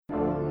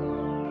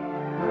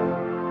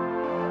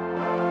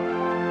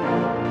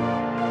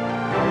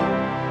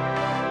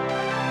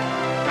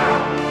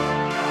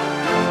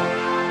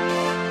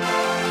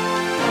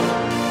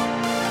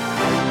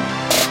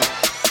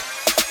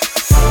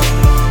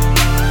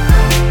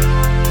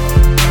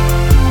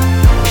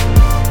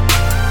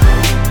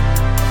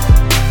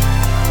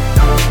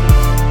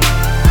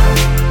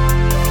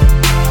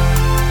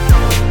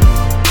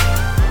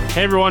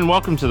Hey everyone,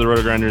 welcome to the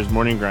Roto Grinders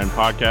Morning Grind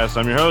Podcast.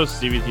 I'm your host,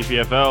 Stevie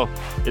TPFL.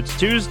 It's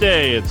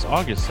Tuesday, it's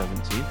August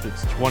 17th,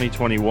 it's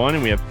 2021,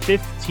 and we have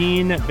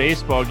 15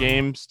 baseball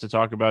games to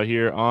talk about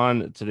here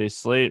on today's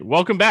slate.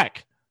 Welcome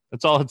back.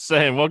 That's all it's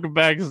saying. Welcome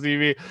back,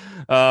 Stevie.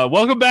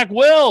 Welcome back,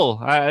 Will.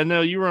 I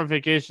know you were on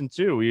vacation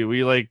too.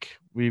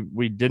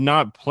 We did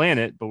not plan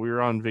it, but we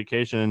were on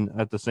vacation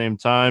at the same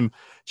time.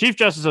 Chief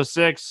Justice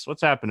 06,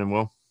 what's happening,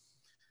 Will?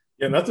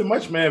 Yeah, nothing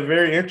much, man.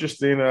 Very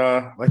interesting.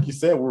 Like you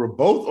said, we were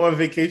both on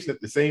vacation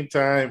at the same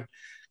time,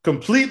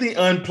 completely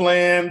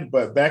unplanned,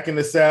 but back in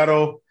the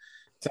saddle.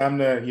 Time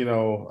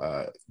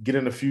to, get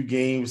in a few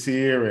games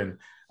here. And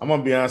I'm going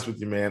to be honest with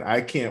you, man.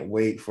 I can't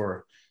wait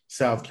for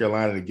South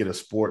Carolina to get a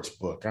sports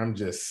book. I'm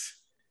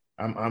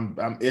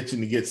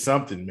itching to get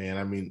something, man.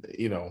 I mean,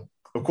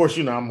 of course,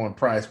 I'm on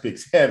Prize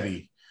Picks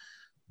heavy,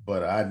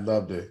 but I'd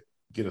love to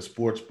get a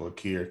sports book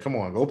here. Come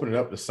on, open it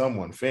up to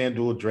someone.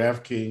 FanDuel,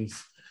 DraftKings.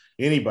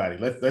 Anybody,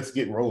 let's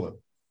get rolling.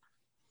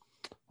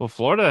 Well,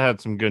 Florida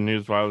had some good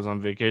news while I was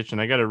on vacation.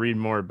 I got to read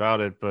more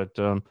about it, but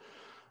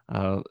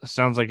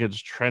sounds like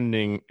it's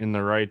trending in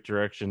the right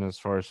direction as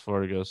far as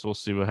Florida goes. So we'll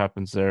see what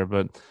happens there.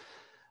 But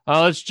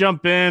let's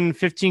jump in.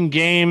 15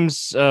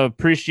 games.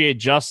 Appreciate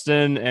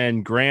Justin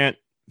and Grant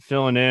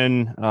filling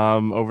in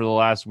over the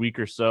last week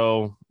or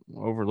so,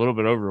 over a little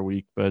bit over a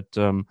week, but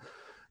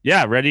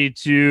yeah, ready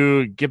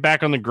to get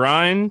back on the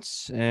grind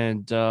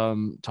and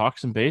talk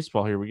some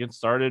baseball here. We get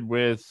started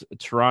with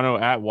Toronto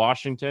at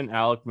Washington.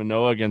 Alek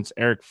Manoah against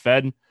Eric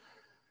Fed.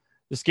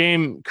 This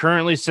game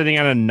currently sitting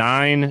at a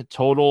 9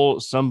 total.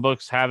 Some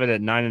books have it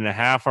at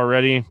 9.5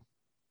 already.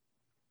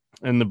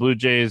 And the Blue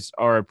Jays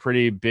are a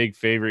pretty big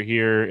favorite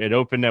here. It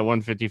opened at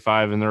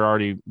 155, and they're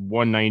already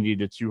 190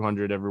 to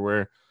 200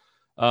 everywhere.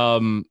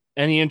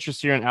 Any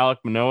interest here in Alek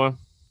Manoah?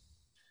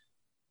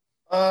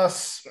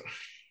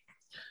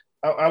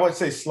 I would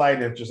say slight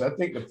interest. I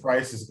think the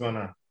price is going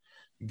to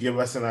give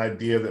us an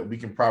idea that we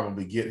can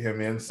probably get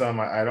him in some.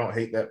 I don't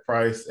hate that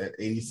price at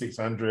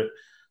 8,600.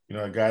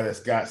 A guy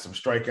that's got some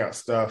strikeout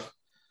stuff.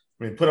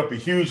 I mean, put up a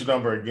huge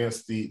number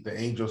against the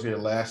Angels here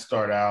last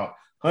start out.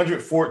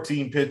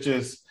 114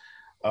 pitches.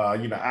 I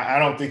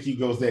don't think he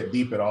goes that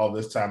deep at all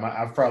this time.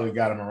 I've probably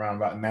got him around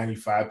about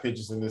 95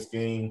 pitches in this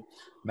game,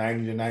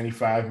 90 to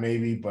 95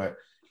 maybe. But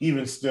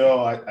even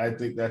still, I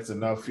think that's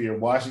enough here.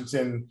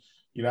 Washington –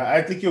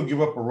 I think he'll give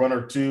up a run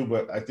or two,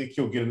 but I think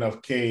he'll get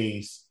enough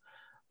Ks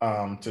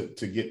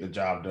to get the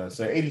job done.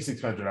 So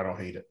 8,600, I don't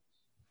hate it.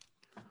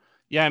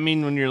 Yeah, I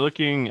mean, when you're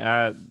looking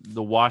at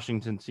the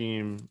Washington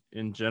team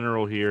in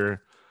general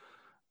here,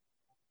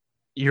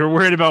 you're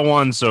worried about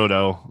Juan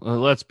Soto.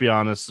 Let's be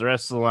honest. The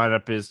rest of the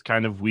lineup is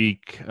kind of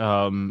weak.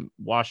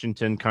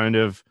 Washington kind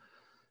of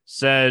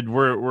said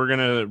we're going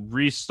to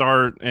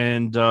restart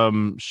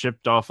and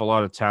shipped off a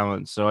lot of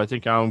talent. So I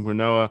think Alek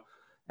Manoah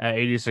at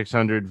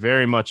 8,600,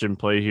 very much in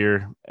play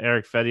here.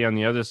 Eric Fedde on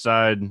the other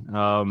side,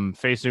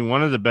 facing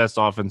one of the best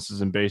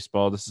offenses in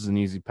baseball. This is an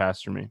easy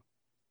pass for me.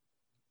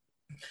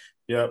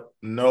 Yep,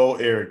 no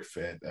Eric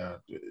Fed.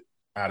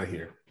 Out of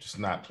here. Just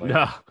not playing.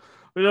 No,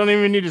 we don't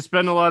even need to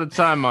spend a lot of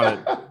time on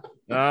it.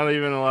 Not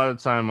even a lot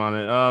of time on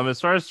it.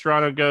 As far as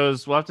Toronto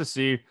goes, we'll have to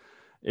see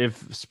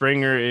if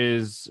Springer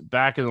is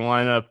back in the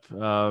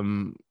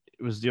lineup.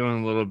 It was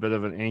dealing a little bit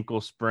of an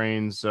ankle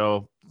sprain,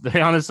 so they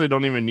honestly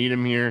don't even need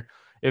him here.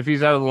 If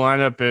he's out of the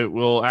lineup, it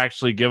will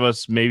actually give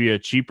us maybe a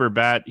cheaper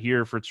bat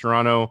here for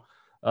Toronto.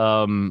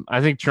 I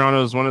think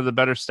Toronto is one of the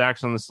better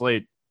stacks on the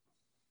slate.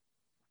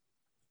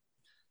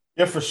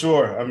 Yeah, for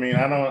sure. I mean,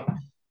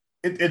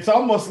 it's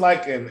almost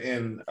like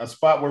in a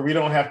spot where we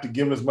don't have to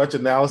give as much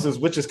analysis,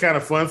 which is kind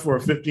of fun for a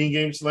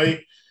 15-game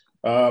slate.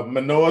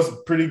 Manoah's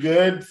pretty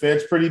good.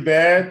 Fed's pretty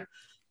bad.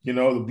 The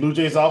Blue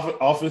Jays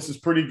offense is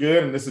pretty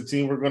good, and it's a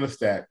team we're going to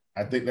stack.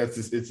 I think it's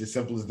as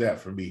simple as that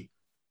for me.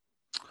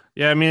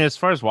 Yeah, I mean, as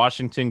far as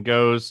Washington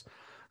goes,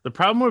 the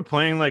problem with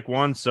playing like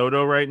Juan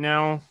Soto right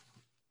now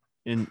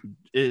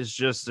is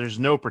just there's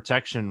no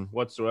protection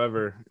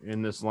whatsoever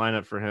in this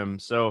lineup for him.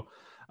 So,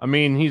 I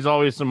mean, he's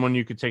always someone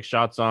you could take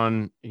shots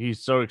on.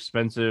 He's so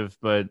expensive,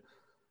 but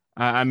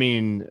I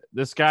mean,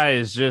 this guy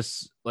is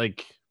just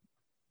like,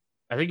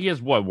 I think he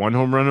has one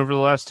home run over the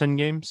last 10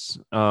 games.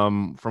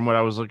 From what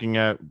I was looking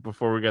at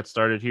before we got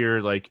started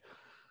here, like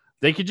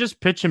they could just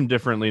pitch him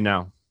differently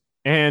now.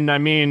 And I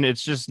mean,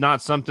 it's just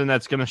not something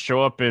that's going to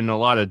show up in a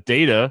lot of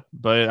data,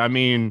 but I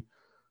mean,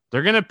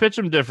 they're going to pitch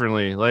him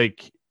differently.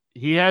 Like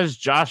he has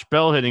Josh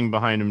Bell hitting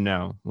behind him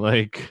now.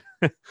 Like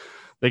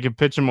they could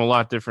pitch him a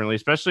lot differently,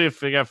 especially if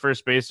they got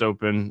first base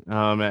open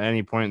at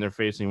any point they're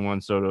facing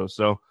Juan Soto.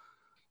 So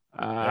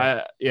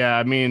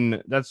I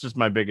mean, that's just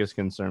my biggest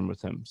concern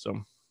with him.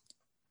 So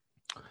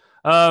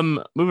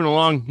moving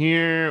along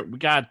here, we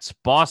got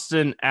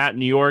Boston at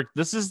New York.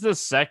 This is the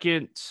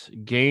second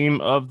game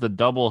of the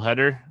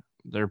doubleheader.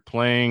 They're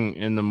playing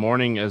in the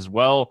morning as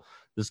well.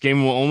 This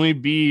game will only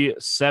be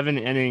 7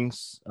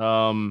 innings.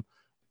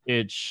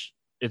 It's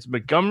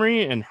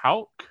Montgomery and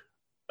Houck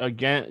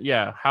again.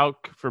 Yeah,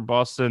 Houck for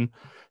Boston.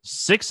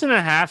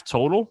 6.5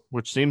 total,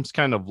 which seems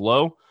kind of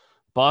low.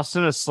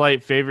 Boston a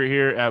slight favorite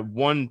here at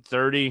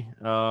 130.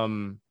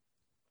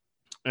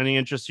 Any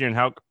interest here in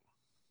Hauk?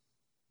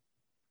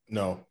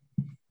 No.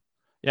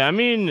 Yeah, I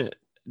mean,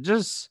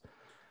 just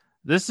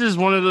this is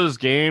one of those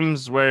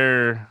games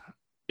where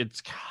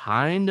it's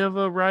kind of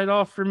a write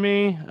off for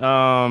me.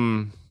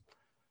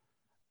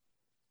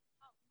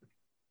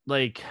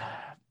 Like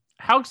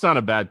Hauk's not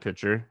a bad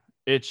pitcher.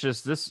 It's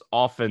just this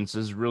offense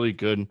is really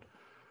good.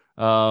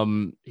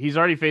 He's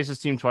already faced his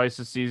team twice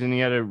this season. He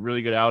had a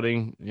really good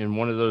outing in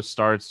one of those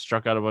starts,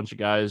 struck out a bunch of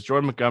guys.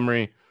 Jordan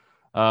Montgomery,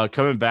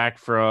 coming back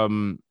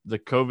from the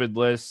COVID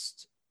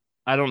list.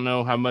 I don't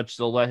know how much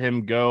they'll let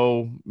him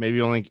go.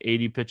 Maybe only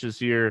 80 pitches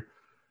here.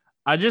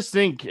 I just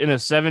think in a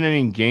 7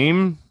 inning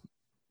game,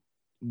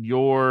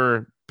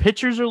 your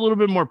pitchers are a little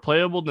bit more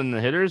playable than the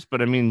hitters,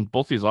 but I mean,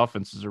 both these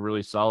offenses are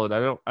really solid.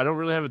 I don't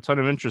really have a ton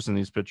of interest in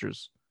these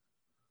pitchers.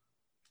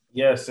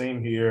 Yeah,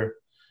 same here.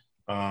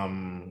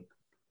 Um,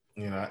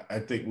 I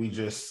think we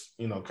just,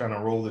 kind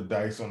of roll the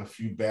dice on a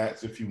few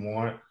bats if you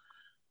want.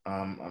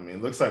 I mean,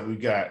 it looks like we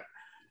got,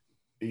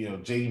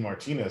 JD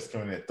Martinez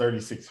coming at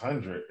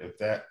 3,600. If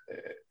that,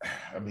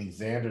 I mean,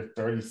 Xander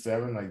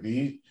 37. Like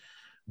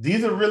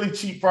these are really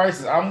cheap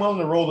prices. I'm willing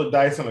to roll the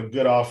dice on a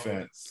good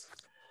offense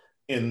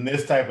in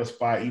this type of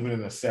spot, even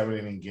in a 7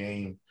 inning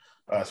game,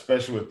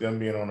 especially with them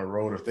being on the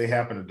road. If they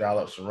happen to dial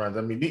up some runs,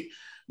 I mean,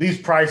 these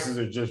prices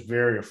are just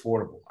very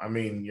affordable. I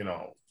mean,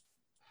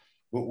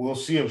 we'll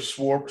see if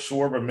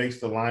Schwarber makes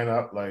the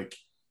lineup. Like,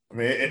 I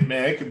mean,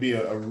 it could be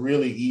a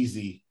really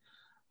easy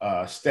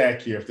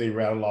stack here if they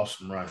rattle off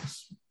some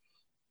runs.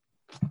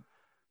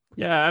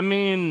 Yeah, I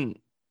mean,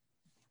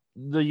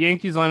 the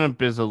Yankees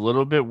lineup is a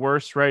little bit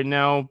worse right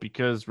now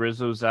because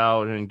Rizzo's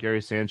out and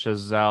Gary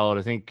Sanchez is out.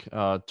 I think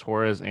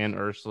Torres and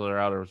Ursula are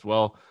out as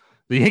well.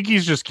 The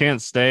Yankees just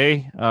can't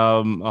stay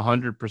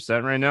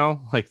 100% right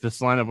now. Like this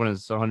lineup when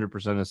it's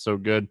 100% is so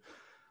good.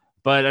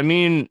 But I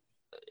mean,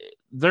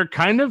 they're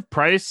kind of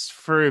priced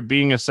for it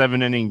being a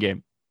 7 inning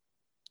game,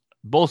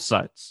 both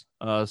sides.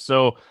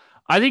 So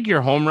I think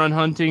you're home run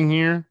hunting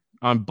here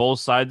on both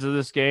sides of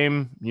this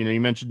game.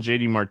 You mentioned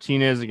JD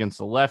Martinez against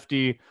the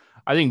lefty.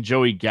 I think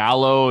Joey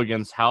Gallo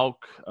against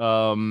Hauk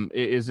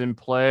is in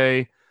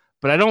play,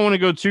 but I don't want to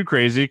go too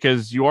crazy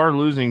because you are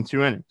losing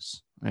 2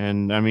 innings.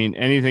 And I mean,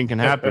 anything can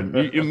happen.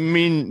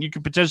 You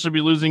could potentially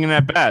be losing an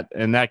at bat,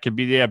 and that could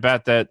be the at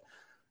bat that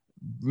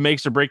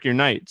makes or break your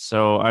night.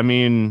 So, I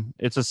mean,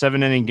 it's a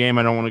 7 inning game.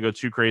 I don't want to go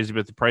too crazy,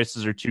 but the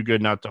prices are too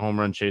good not to home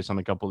run chase on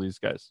a couple of these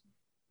guys.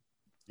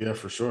 Yeah,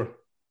 for sure.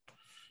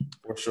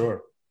 For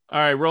sure. All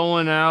right,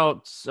 rolling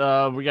out.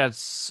 We got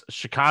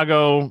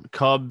Chicago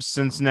Cubs,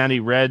 Cincinnati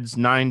Reds,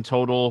 9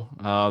 total.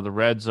 The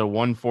Reds a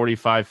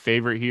 145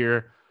 favorite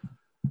here.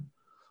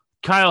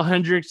 Kyle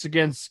Hendricks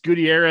against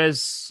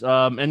Gutierrez.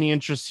 Any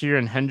interest here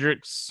in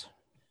Hendricks?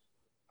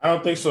 I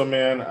don't think so,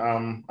 man.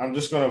 I'm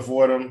just going to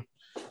avoid him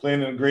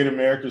playing in the Great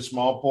American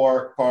Small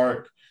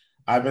Park.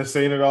 I've been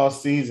saying it all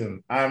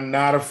season. I'm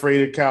not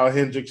afraid of Kyle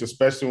Hendricks,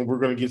 especially when we're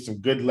going to get some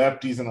good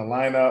lefties in the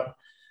lineup,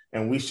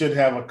 and we should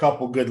have a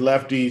couple good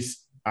lefties.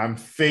 I'm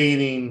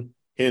fading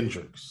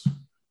Hendricks.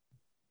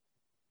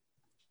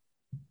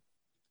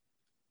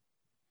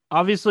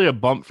 Obviously a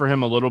bump for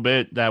him a little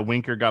bit that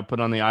Winker got put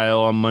on the IL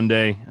on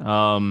Monday.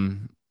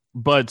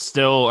 But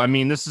still, I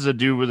mean, this is a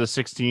dude with a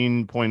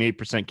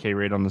 16.8% K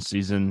rate on the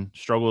season,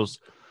 struggles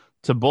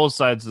to both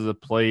sides of the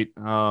plate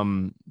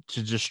to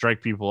just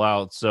strike people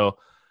out. So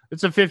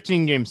it's a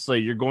 15-game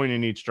slate. You're going to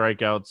need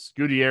strikeouts.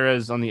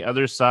 Gutierrez on the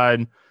other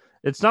side,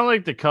 it's not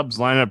like the Cubs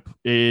lineup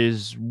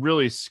is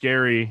really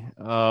scary.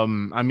 I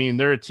mean,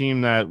 they're a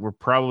team that we're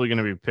probably going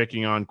to be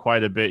picking on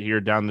quite a bit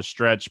here down the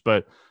stretch,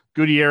 but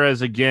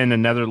Gutierrez, again,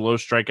 another low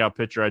strikeout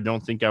pitcher. I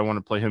don't think I want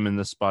to play him in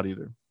this spot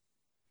either.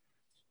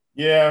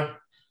 Yeah.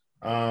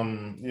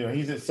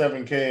 He's at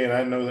 7K, and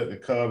I know that the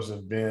Cubs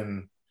have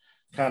been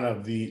kind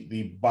of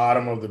the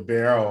bottom of the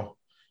barrel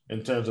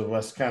in terms of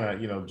us kind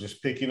of,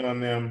 just picking on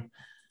them.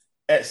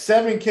 At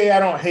 7K, I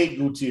don't hate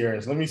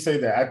Gutierrez. Let me say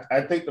that.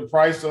 I think the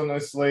price on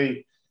this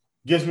slate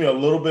gives me a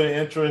little bit of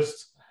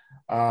interest.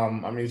 I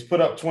mean, he's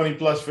put up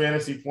 20-plus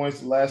fantasy points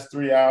the last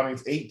 3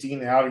 outings,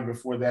 18 outing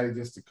before that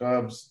against the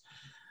Cubs.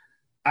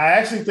 I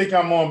actually think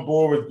I'm on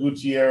board with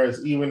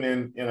Gutierrez, even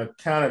in a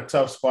kind of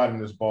tough spot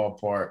in this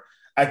ballpark.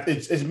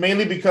 It's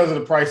mainly because of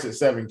the price at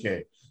 7K.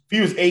 If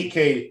he was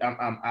 8K,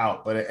 I'm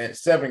out. But at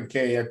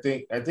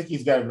 7K, I think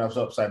he's got enough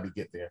upside to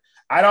get there.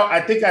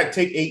 I think I'd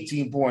take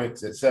 18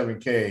 points at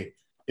 7K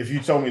if you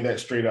told me that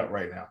straight up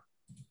right now.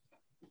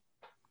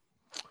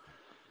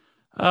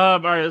 All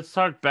right, let's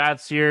talk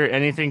bats here.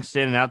 Anything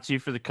standing out to you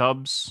for the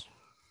Cubs?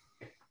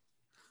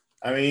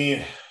 I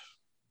mean,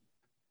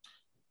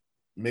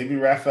 maybe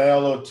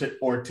Rafael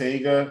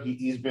Ortega.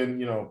 He's been,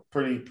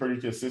 pretty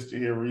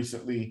consistent here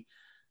recently.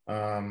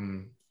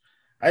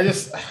 I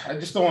just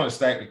don't want to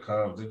stack the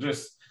Cubs.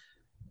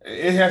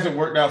 It hasn't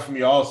worked out for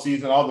me all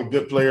season. All the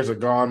good players are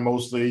gone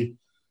mostly.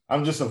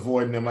 I'm just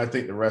avoiding them, I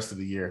think, the rest of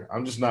the year.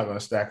 I'm just not going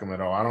to stack them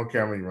at all. I don't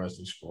care how many runs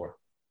they score.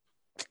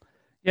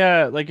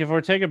 Yeah, like if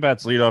we're taking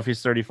bats leadoff,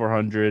 he's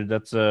 3,400.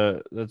 That's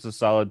a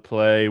solid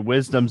play.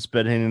 Wisdom's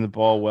been hitting the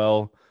ball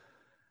well.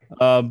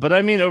 But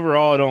I mean,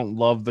 overall, I don't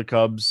love the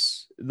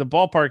Cubs. The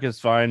ballpark is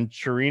fine.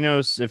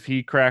 Chirinos, if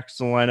he cracks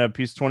the lineup,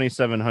 he's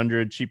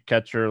 2,700. Cheap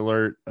catcher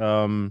alert.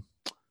 Don't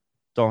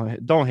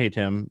hate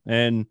him.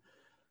 And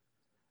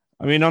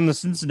I mean, on the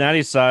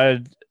Cincinnati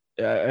side,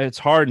 it's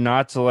hard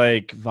not to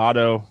like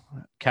Votto,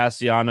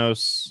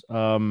 Castellanos,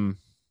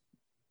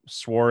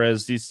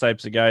 Suarez, these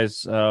types of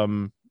guys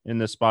in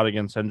this spot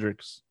against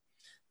Hendricks.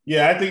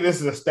 Yeah, I think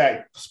this is a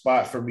stacked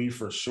spot for me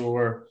for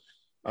sure.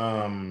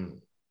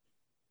 Um,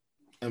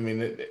 I mean,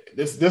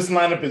 this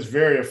lineup is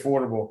very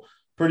affordable.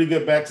 Pretty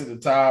good bet to the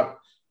top.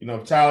 You know,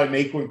 if Tyler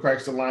Naquin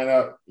cracks the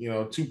lineup,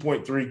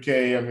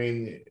 2.3K. I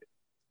mean,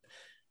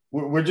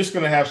 we're just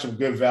going to have some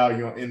good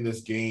value in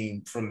this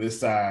game from this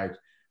side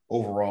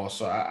overall.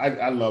 So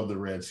I love the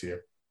Reds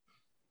here.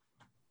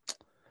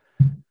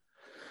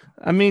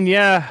 I mean,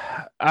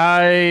 yeah,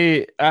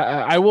 I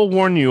will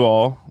warn you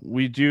all.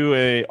 We do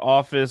a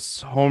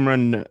office home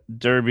run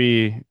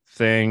derby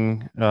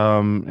thing,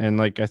 and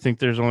like I think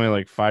there's only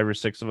like 5 or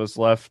 6 of us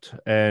left,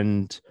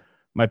 and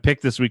my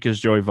pick this week is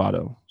Joey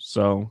Votto.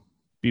 So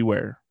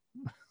beware.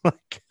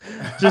 Like,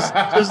 just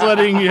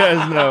letting you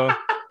guys know,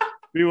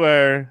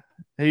 beware.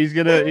 He's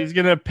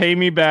gonna pay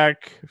me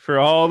back for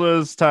all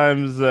those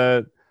times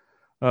that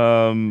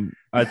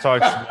I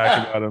talked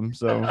smack about him.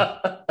 So.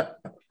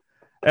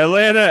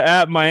 Atlanta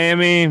at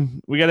Miami.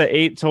 We got an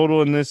 8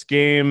 total in this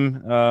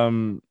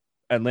game.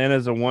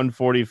 Atlanta's a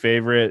 140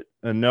 favorite.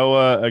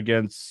 Anoa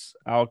against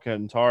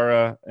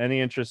Alcantara. Any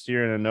interest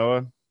here in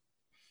Anoa?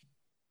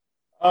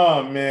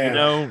 Oh man,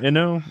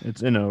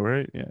 It's Inno,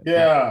 right?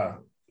 yeah.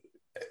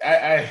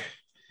 I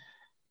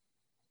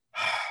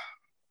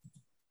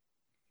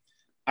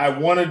I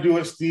want to do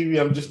it, Stevie.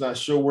 I'm just not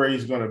sure where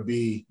he's going to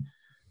be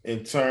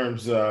in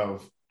terms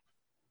of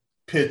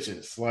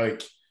pitches.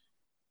 Like,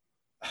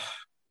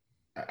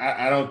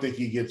 I don't think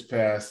he gets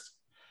past.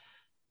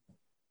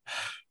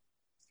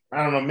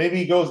 I don't know. Maybe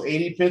he goes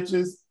 80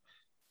 pitches.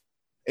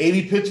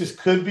 80 pitches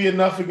could be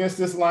enough against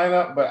this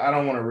lineup, but I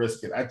don't want to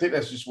risk it. I think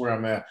that's just where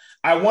I'm at.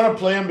 I want to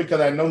play him because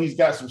I know he's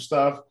got some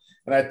stuff,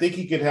 and I think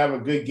he could have a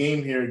good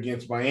game here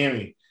against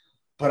Miami.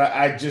 But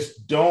I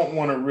just don't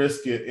want to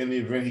risk it in the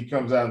event he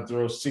comes out and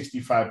throws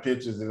 65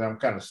 pitches, and I'm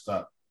kind of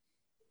stuck.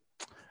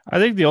 I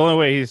think the only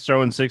way he's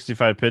throwing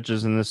 65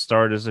 pitches in this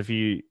start is if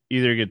he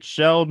either gets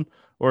shelled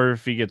or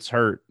if he gets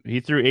hurt. He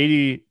threw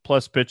 80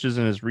 plus pitches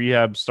in his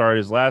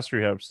last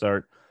rehab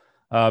start.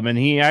 And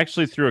he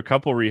actually threw a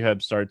couple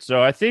rehab starts.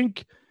 So I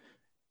think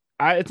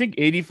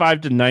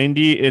 85 to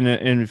 90 in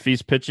if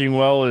he's pitching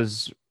well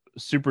is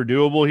super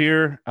doable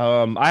here.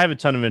 I have a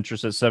ton of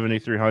interest at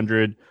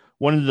 7,300.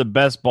 One of the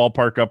best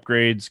ballpark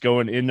upgrades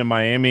going into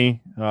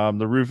Miami.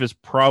 The roof is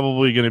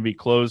probably going to be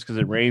closed because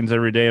it rains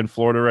every day in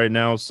Florida right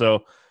now.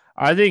 So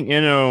I think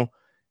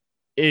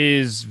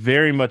is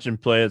very much in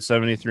play at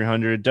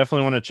 7,300.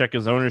 Definitely want to check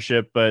his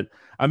ownership, but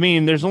I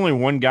mean, there's only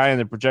one guy in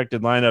the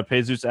projected lineup,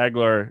 Jesus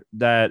Aguilar,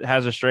 that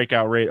has a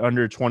strikeout rate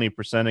under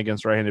 20%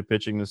 against right-handed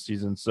pitching this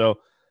season. So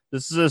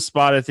this is a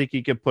spot I think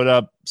he could put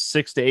up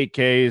 6 to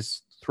 8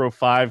 Ks, throw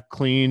 5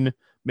 clean,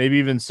 maybe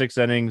even 6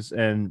 innings,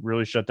 and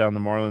really shut down the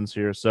Marlins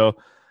here. So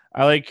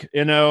I like,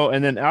 and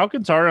then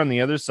Alcantara on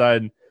the other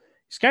side,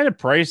 he's kind of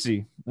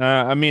pricey.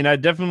 I mean, I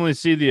definitely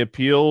see the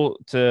appeal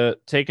to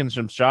taking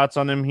some shots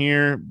on him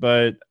here,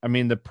 but I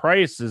mean, the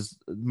price is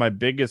my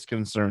biggest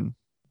concern.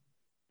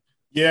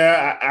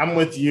 Yeah, I'm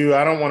with you.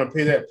 I don't want to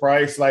pay that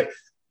price. Like,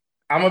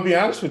 I'm gonna be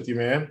honest with you,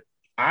 man.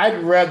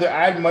 I'd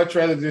much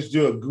rather just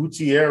do a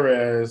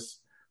Gutierrez,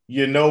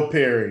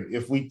 pairing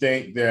if we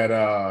think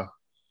that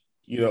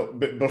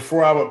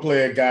before I would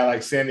play a guy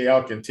like Sandy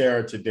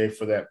Alcantara today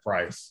for that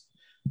price.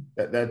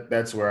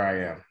 That's where I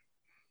am.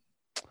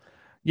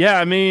 Yeah,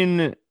 I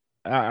mean,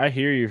 I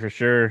hear you for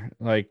sure.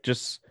 Like,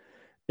 just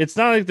it's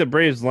not like the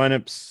Braves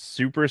lineup's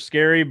super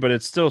scary, but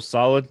it's still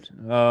solid.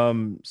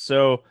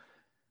 So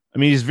I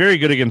mean, he's very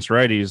good against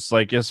righties.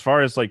 Like as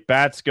far as like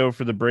bats go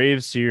for the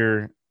Braves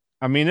here,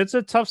 I mean, it's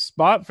a tough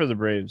spot for the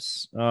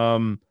Braves.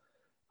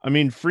 I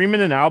mean,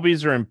 Freeman and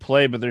Albies are in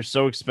play, but they're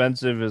so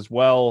expensive as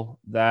well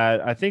that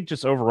I think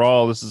just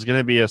overall this is going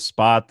to be a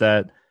spot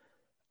that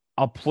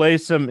I'll play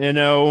some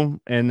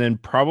and then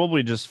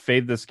probably just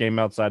fade this game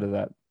outside of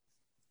that.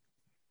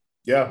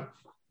 Yeah,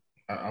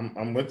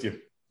 I'm with you.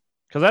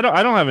 Because I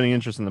don't have any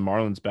interest in the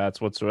Marlins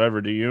bats whatsoever.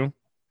 Do you?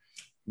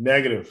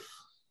 Negative.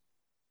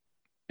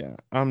 Yeah,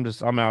 I'm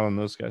out on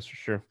those guys for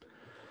sure.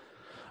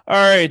 All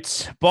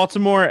right,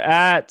 Baltimore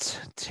at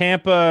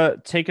Tampa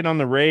taking on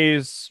the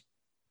Rays.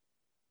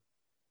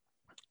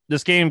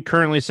 This game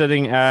currently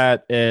sitting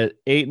at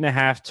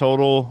 8.5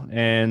 total,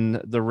 and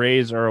the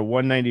Rays are a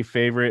 190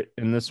 favorite.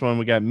 In this one,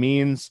 we got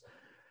Means.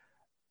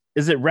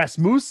 Is it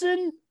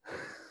Rasmussen?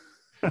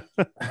 I'm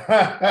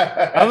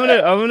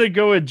gonna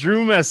go with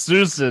Drew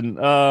Rasmussen.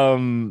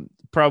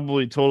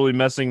 Probably totally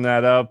messing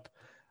that up.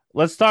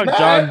 Let's talk,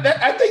 John.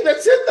 I think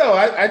that's it though.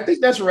 I think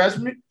that's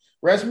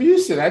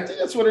Rasmussen. I think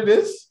that's what it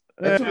is.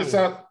 That's what it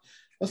sounds.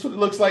 That's what it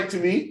looks like to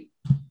me.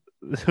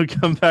 who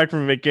come back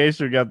from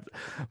vacation. We got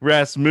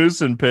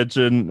Rasmussen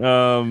pitching.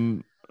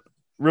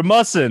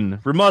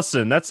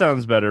 Ramussin. That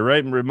sounds better,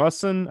 right?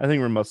 Ramussin. I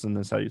think Ramussin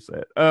is how you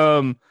say it.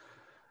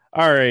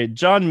 All right,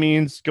 John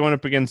Means going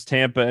up against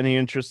Tampa. Any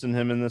interest in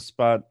him in this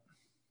spot?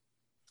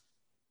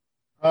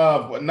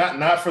 But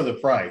not for the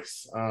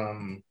price.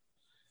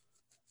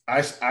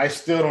 I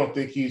still don't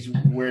think he's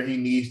where he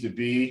needs to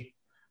be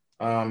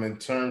in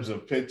terms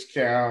of pitch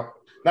count.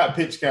 Not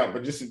pitch count,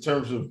 but just in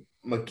terms of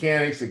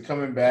mechanics and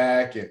coming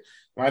back. And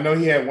I know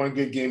he had one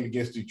good game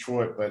against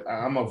Detroit, but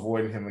I'm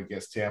avoiding him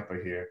against Tampa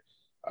here.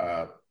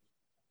 I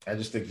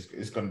just think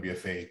it's going to be a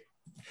fade.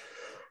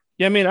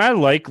 Yeah, I mean, I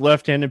like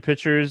left-handed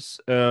pitchers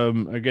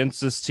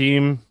against this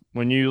team.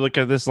 When you look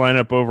at this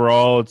lineup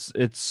overall,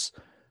 it's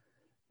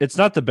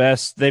not the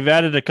best. They've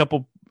added a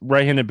couple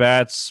right-handed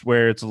bats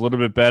where it's a little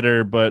bit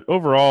better, but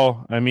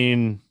overall, I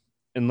mean,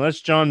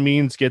 unless John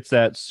Means gets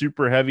that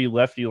super heavy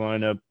lefty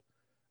lineup,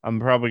 I'm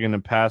probably going to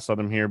pass on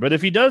him here. But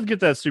if he does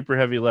get that super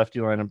heavy lefty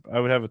lineup, I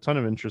would have a ton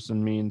of interest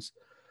in Means.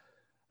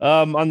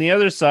 On the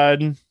other side,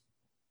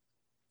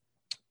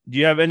 do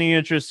you have any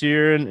interest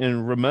here in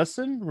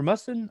Ramussin?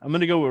 Ramussin? I'm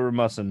going to go with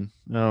Ramussin.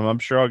 I'm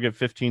sure I'll get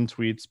 15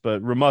 tweets,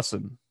 but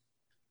Ramussin.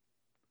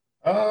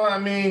 I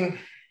mean,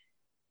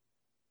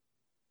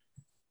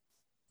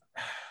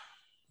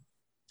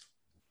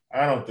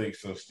 I don't think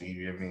so,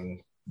 Stevie. I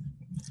mean,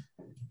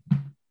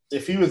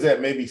 if he was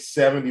at maybe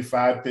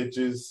 75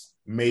 pitches,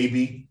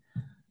 maybe.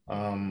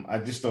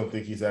 I just don't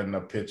think he's had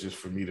enough pitches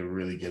for me to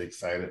really get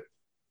excited.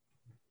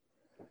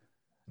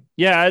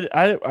 Yeah,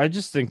 I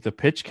just think the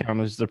pitch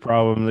count is the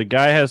problem. The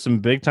guy has some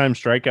big time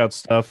strikeout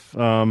stuff,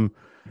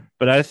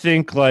 but I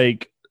think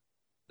like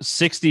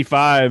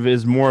 65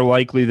 is more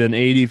likely than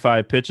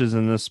 85 pitches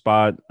in this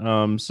spot.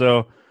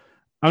 So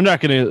I'm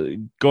not going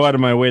to go out of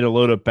my way to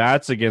load up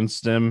bats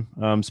against him,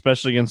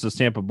 especially against this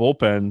Tampa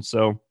bullpen.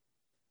 So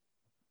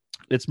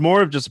it's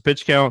more of just a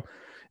pitch count.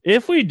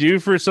 If we do,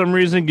 for some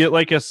reason, get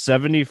like a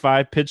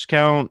 75 pitch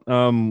count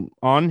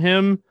on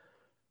him,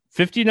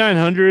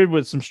 5,900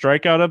 with some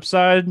strikeout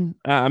upside,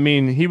 I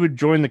mean, he would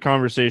join the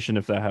conversation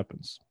if that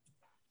happens.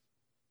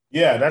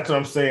 Yeah, that's what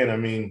I'm saying. I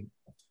mean,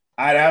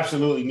 I'd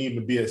absolutely need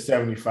to be at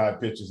 75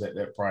 pitches at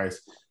that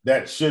price.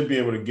 That should be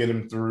able to get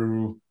him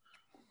through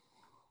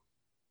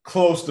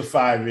close to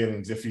 5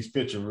 innings if he's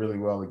pitching really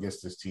well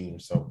against this team.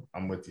 So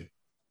I'm with you.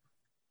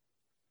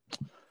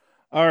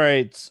 All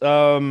right.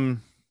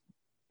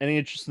 Any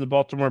interest in the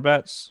Baltimore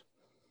bats?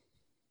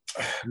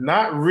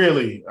 Not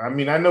really. I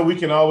mean, I know we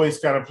can always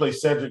kind of play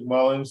Cedric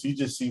Mullins. He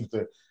just seems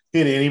to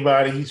hit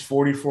anybody. He's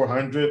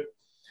 4,400.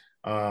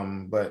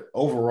 But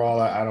overall,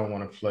 I don't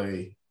want to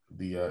play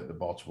the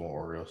Baltimore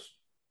Orioles.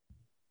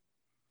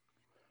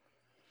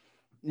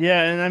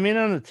 Yeah, and I mean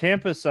on the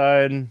Tampa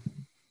side,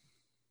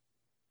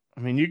 I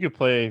mean you could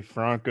play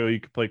Franco, you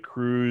could play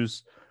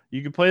Cruz,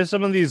 you could play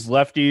some of these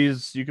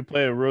lefties, you could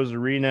play a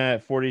Rosarina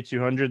at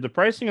 4,200. The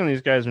pricing on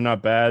these guys are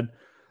not bad.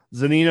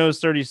 Zanino's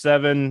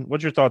 37.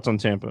 What's your thoughts on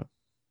Tampa?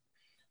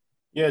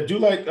 Yeah, I do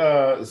like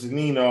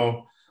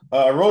Zanino.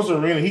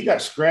 Rosarina, he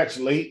got scratched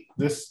late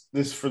this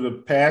for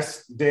the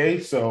past day,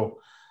 so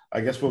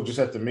I guess we'll just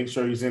have to make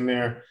sure he's in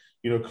there.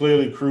 You know,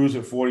 clearly Cruz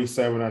at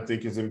 47, I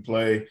think, is in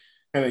play.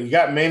 And then you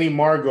got Manny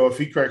Margot, if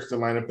he cracks the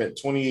lineup at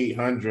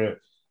 2,800.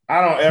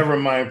 I don't ever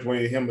mind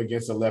playing him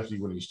against a lefty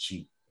when he's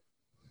cheap.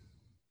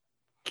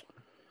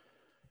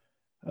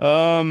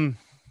 Yeah.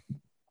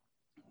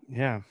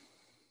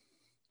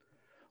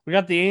 We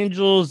got the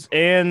Angels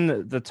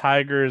and the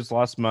Tigers.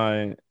 Lost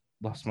my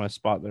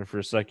spot there for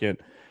a second.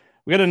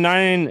 We got a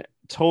 9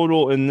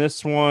 total in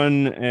this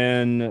one,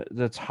 and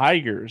the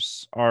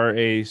Tigers are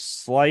a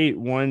slight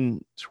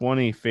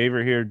 120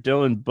 favorite here.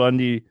 Dylan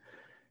Bundy,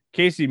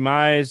 Casey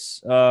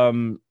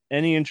Mize.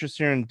 Any interest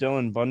here in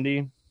Dylan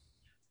Bundy?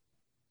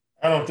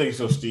 I don't think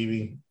so,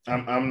 Stevie.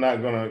 I'm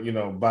not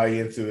gonna buy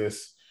into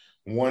this.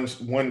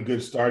 One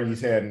good start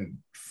he's had in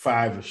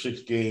 5 or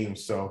 6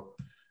 games, so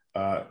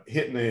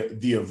hitting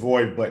the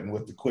avoid button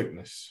with the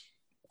quickness.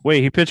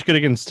 Wait, he pitched good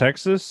against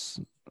Texas?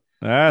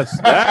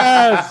 That's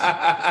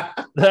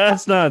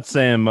not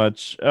saying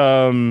much.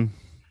 Yeah,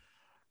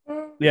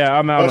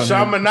 I'm out. Well,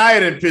 Sean Manaea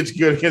didn't pitch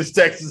good against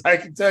Texas. I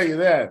can tell you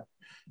that.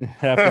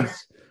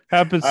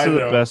 Happens to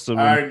the best of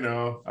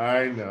them.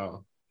 I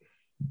know.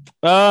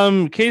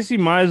 Casey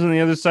Mize on the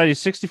other side, he's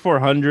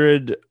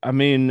 6,400. I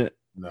mean,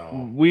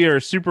 no, we are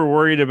super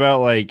worried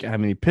about like how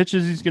many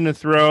pitches he's going to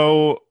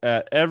throw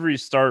at every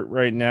start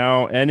right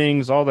now,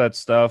 innings, all that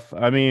stuff.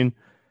 I mean,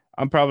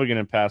 I'm probably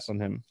going to pass on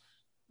him.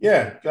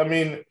 Yeah, I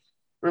mean,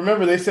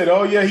 remember they said,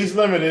 "Oh yeah, he's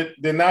limited."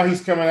 Then now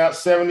he's coming out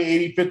 70,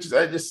 80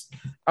 pitches.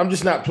 I'm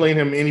just not playing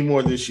him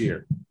anymore this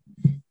year.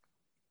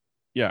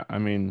 Yeah, I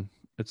mean,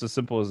 it's as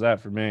simple as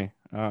that for me.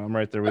 I'm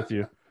right there with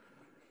you.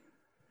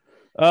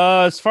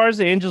 As far as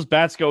the Angels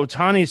bats go,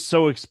 Ohtani's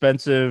so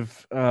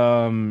expensive.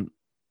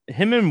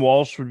 Him and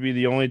Walsh would be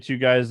the only 2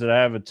 guys that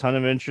I have a ton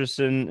of interest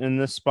in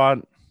this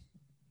spot.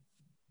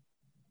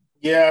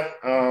 Yeah.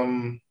 I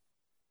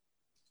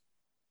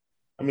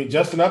mean,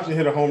 Justin Upton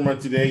hit a home run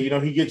today. You know,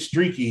 he gets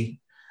streaky.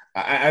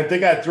 I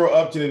think I'd throw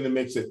Upton in the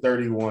mix at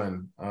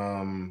 31.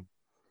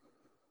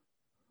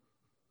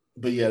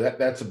 But yeah,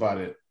 that's about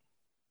it.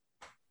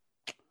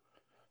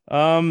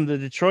 The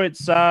Detroit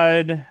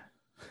side.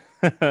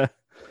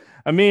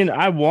 I mean,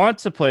 I want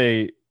to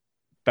play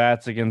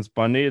bats against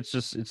Bundy.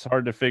 It's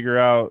hard to figure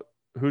out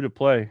who to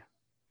play.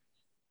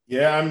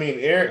 Yeah, I mean,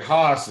 Eric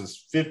Haas is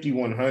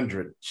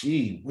 5,100.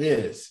 Gee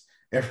whiz.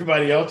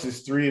 Everybody else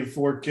is 3 and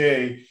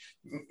 4K,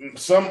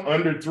 some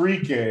under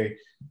 3K.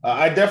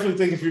 I definitely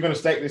think if you're going to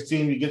stack this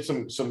team, you get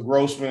some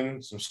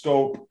Grossman, some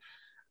Scope,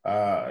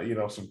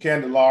 some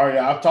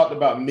Candelaria. I've talked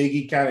about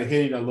Miggy kind of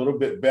hitting a little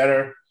bit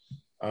better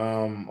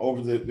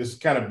over this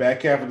kind of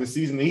back half of the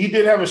season. He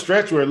did have a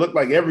stretch where it looked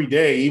like every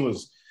day he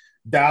was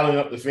dialing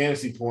up the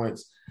fantasy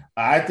points.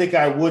 I think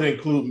I would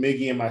include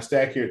Miggy in my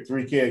stack here at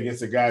 3K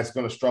against a guy that's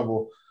going to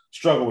struggle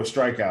with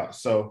strikeouts.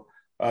 So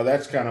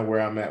that's kind of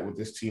where I'm at with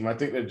this team. I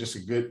think they're just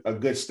a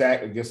good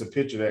stack against a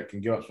pitcher that can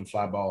give up some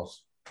fly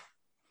balls.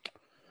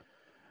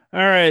 All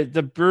right,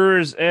 the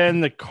Brewers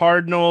and the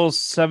Cardinals,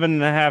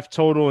 7.5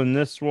 total in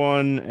this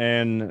one,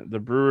 and the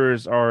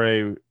Brewers are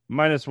a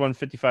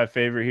 -155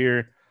 favorite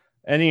here.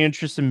 Any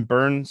interest in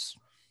Burns?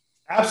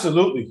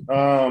 Absolutely.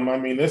 I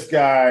mean, this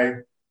guy,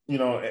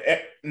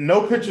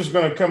 no pitcher's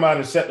going to come out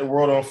and set the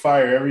world on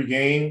fire every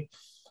game.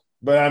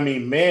 But, I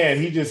mean, man,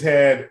 he just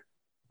had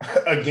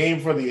a game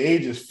for the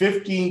ages,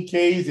 15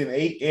 Ks in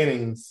 8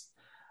 innings,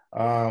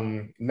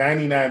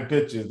 99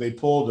 pitches. They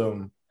pulled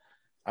him.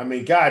 I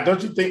mean, God,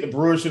 don't you think the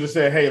Brewers should have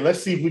said, hey,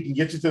 let's see if we can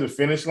get you to the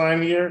finish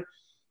line here?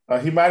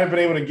 He might have been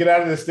able to get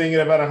out of this thing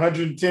at about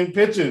 110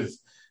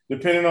 pitches,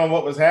 depending on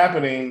what was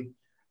happening.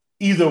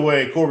 Either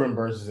way, Corbin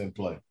Burns is in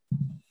play.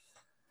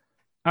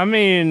 I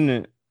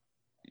mean,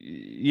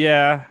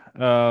 yeah,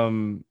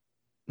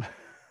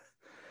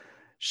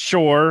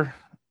 sure,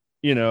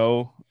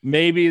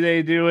 maybe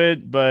they do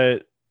it,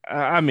 but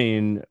I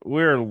mean,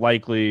 we're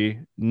likely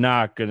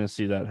not going to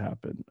see that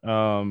happen.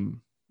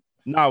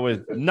 Not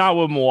with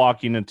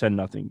Milwaukee in a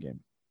 10-0 game.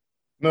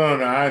 No,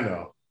 I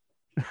know.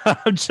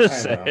 I'm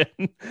just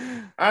saying.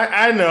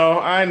 I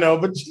know,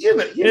 but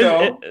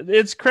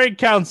it's Craig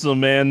Counsell,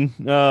 man.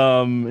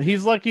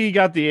 He's lucky he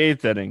got the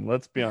 8th inning.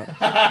 Let's be honest.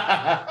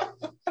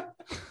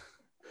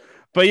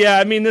 But yeah,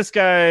 I mean, this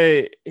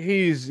guy,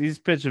 he's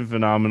pitching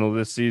phenomenal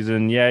this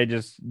season. Yeah, he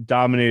just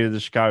dominated the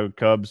Chicago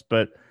Cubs,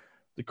 but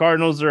the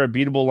Cardinals are a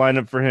beatable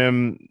lineup for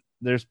him.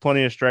 There's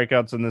plenty of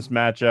strikeouts in this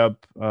matchup.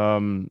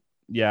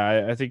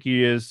 Yeah, I think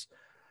he is.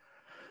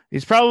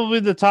 He's probably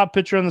the top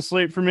pitcher on the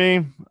slate for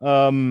me.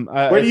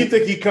 Where do you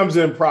think he comes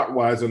in prop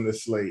wise on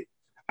this slate?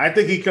 I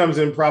think he comes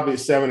in probably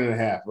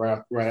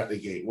 7.5 right out the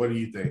gate. What do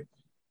you think?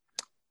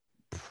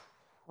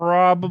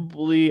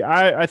 Probably,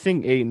 I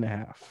think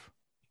 8.5.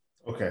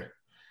 Okay,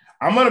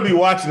 I'm going to be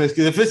watching this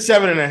because if it's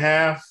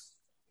 7.5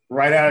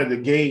 right out of the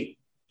gate,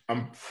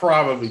 I'm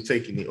probably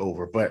taking the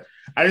over. But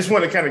I just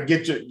want to kind of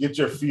get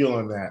your feel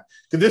on that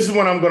because this is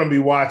what I'm going to be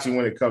watching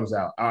when it comes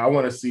out. I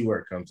want to see where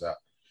it comes out.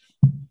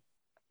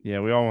 Yeah,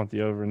 we all want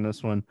the over in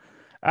this one.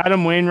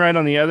 Adam Wainwright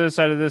on the other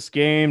side of this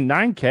game,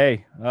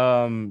 9K.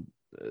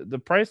 The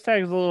price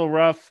tag is a little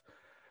rough.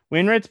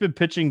 Wainwright's been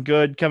pitching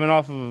good, coming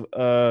off of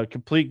a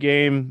complete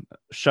game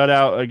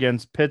shutout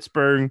against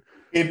Pittsburgh.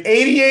 In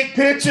 88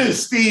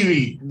 pitches,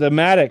 Stevie. The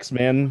Maddox,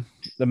 man.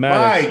 The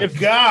Maddox. My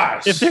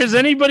gosh. If there's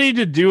anybody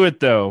to do it,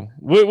 though,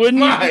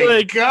 wouldn't you be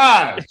like,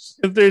 gosh.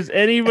 If there's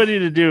anybody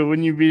to do it,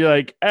 wouldn't you be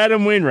like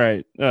Adam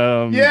Wainwright?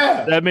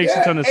 Yeah. That makes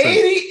a ton of sense.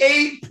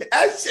 88.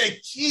 I said,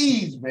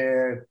 geez,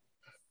 man.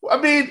 I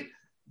mean,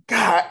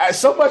 God,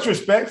 so much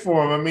respect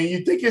for him. I mean,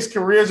 you think his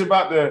career's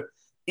about to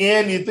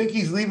end. You think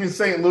he's leaving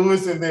St.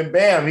 Louis, and then,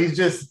 bam, he's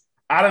just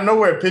out of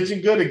nowhere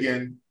pitching good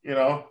again.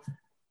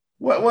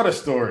 What a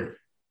story.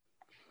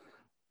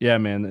 Yeah,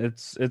 man,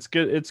 it's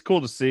good. It's cool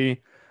to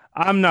see.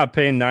 I'm not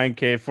paying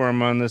 9K for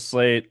him on this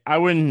slate. I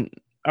wouldn't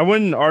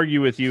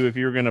argue with you if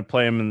you were going to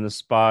play him in this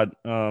spot.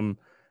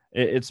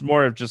 It's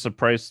more of just a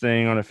price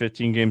thing on a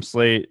 15-game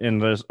slate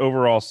and there's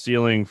overall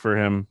ceiling for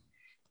him.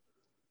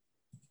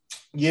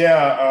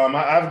 Yeah,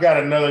 I've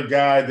got another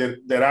guy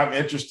that I'm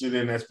interested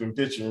in that's been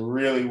pitching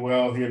really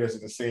well here. That's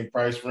in the same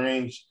price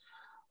range.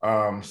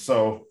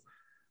 So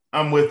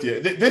I'm with you.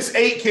 This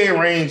 8K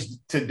range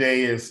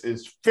today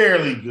is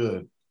fairly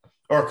good.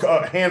 Or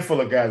a handful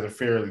of guys are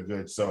fairly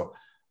good, so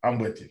I'm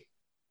with you.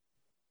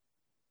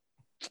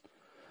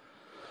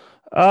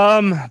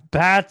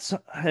 Bats.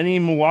 Any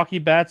Milwaukee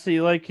bats that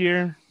you like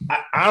here?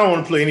 I don't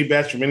want to play any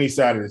bats from any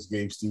side of this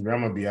game, Steve.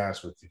 I'm gonna be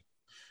honest with you.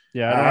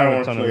 Yeah, I don't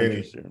have a ton of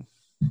interest here.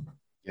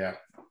 Yeah,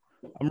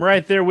 I'm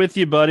right there with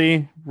you,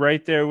 buddy.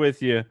 Right there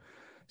with you.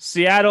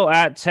 Seattle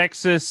at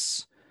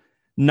Texas.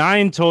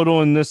 9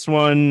 total in this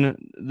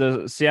one.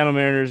 The Seattle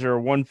Mariners are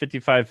a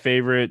 155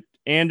 favorite.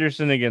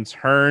 Anderson against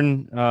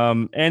Hearn.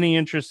 Any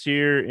interest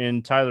here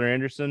in Tyler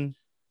Anderson?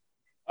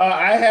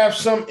 I have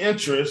some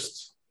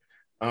interest.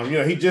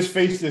 He just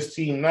faced this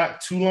team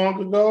not too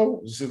long ago.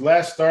 This is his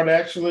last start,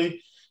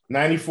 actually.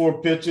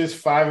 94 pitches,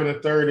 5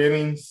 1/3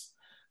 innings,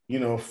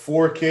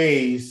 4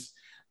 Ks,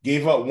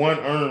 gave up 1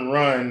 earned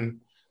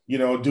run.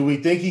 Do we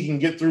think he can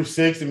get through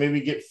 6 and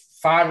maybe get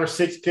 5 or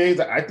 6 Ks.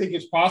 I think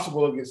it's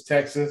possible against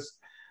Texas.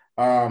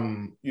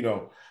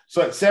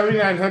 So at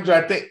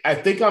 7,900,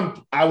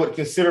 I would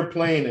consider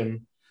playing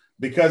him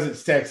because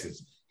it's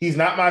Texas. He's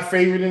not my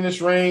favorite in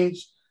this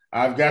range.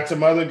 I've got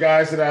some other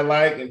guys that I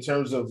like in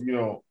terms of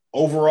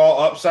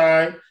overall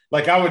upside.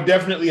 Like I would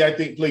definitely, I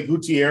think, play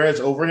Gutierrez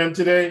over him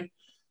today,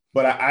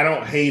 but I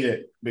don't hate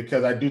it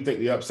because I do think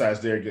the upside's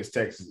there against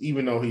Texas,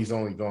 even though he's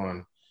only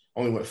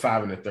went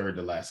 5 1/3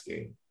 the last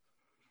game.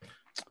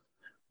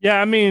 Yeah,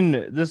 I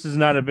mean, this is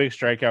not a big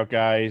strikeout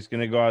guy. He's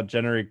going to go out,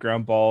 generate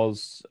ground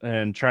balls,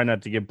 and try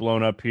not to get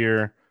blown up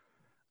here.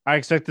 I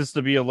expect this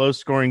to be a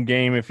low-scoring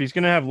game. If he's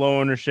going to have low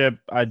ownership,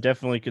 I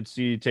definitely could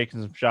see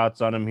taking some shots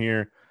on him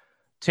here.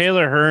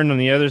 Taylor Hearn on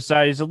the other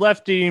side, he's a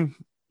lefty.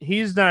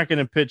 He's not going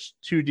to pitch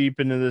too deep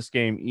into this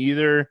game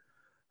either.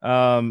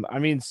 I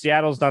mean,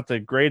 Seattle's not the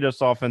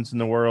greatest offense in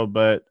the world,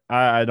 but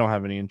I don't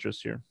have any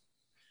interest here.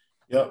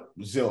 Yep,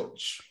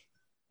 zilch.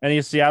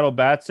 Any Seattle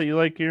bats that you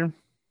like here?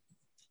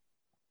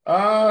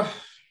 I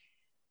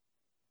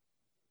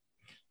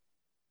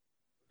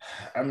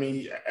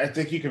mean, I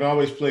think you can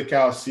always play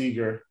Kyle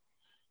Seager.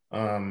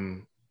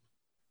 Mainly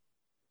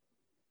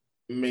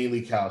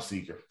Kyle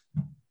Seager.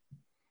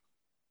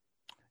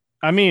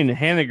 I mean,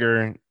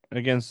 Haniger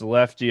against the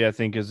lefty, I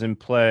think, is in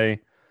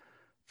play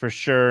for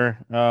sure.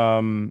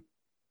 I mean,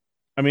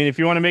 if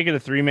you want to make it a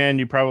 3-man,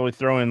 you probably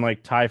throw in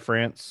like Ty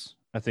France.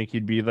 I think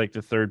he'd be like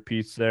the third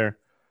piece there.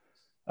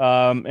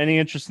 Any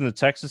interest in the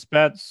Texas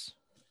bats?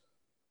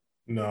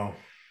 No.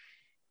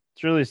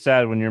 It's really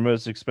sad when your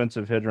most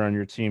expensive hitter on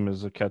your team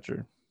is a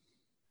catcher.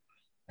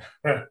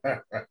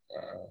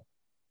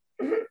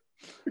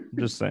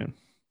 Just saying.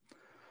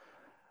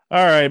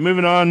 All right,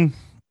 moving on.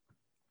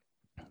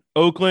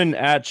 Oakland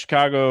at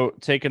Chicago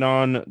taking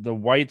on the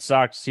White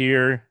Sox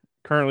here,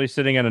 currently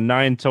sitting at a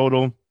 9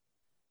 total.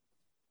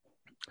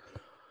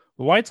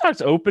 The White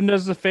Sox opened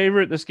as the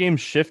favorite. This game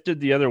shifted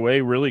the other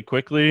way really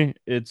quickly.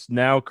 It's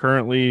now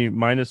currently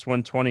minus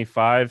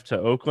 125 to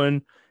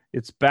Oakland.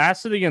 It's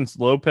Bassett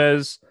against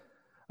Lopez.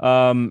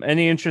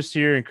 Any interest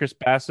here in Chris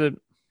Bassett?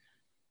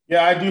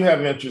 Yeah, I do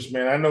have interest,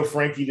 man. I know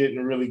Frankie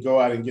didn't really go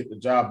out and get the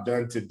job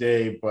done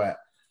today, but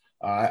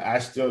I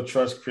still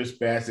trust Chris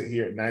Bassett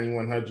here at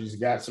 9,100. He's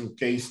got some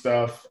K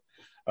stuff.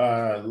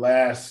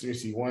 Last,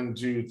 1,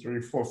 2,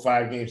 3, 4,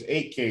 5 games,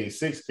 8 Ks,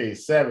 6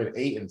 Ks, 7,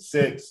 8, and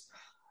 6.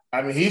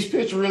 I mean, he's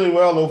pitched really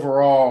well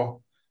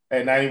overall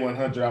at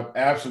 9,100. I'm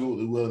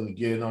absolutely willing to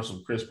get in on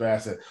some Chris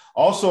Bassett.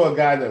 Also a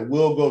guy that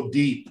will go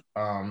deep,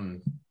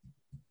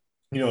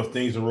 if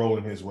things are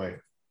rolling his way.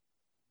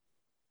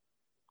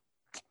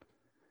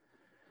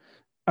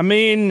 I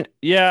mean,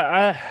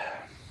 yeah,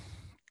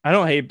 I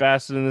don't hate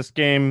Bassett in this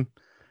game.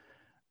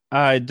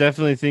 I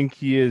definitely think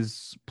he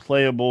is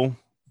playable.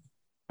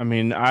 I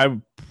mean, I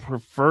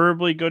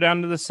preferably go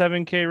down to the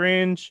 7K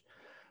range.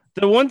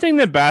 The one thing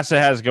that Bassett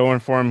has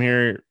going for him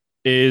here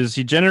is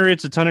he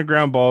generates a ton of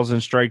ground balls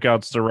and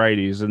strikeouts to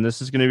righties, and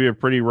this is going to be a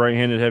pretty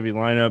right-handed heavy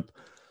lineup.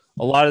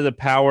 A lot of the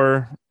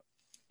power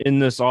in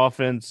this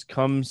offense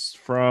comes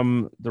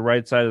from the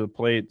right side of the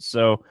plate.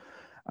 So,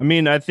 I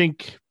mean, I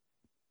think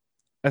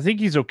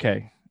he's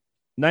okay.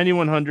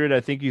 9,100, I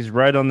think he's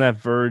right on that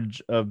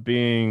verge of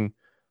being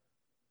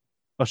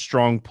a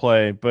strong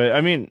play. But,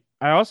 I mean,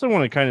 I also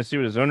want to kind of see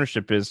what his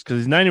ownership is because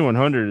he's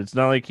 9,100. It's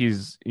not like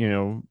he's,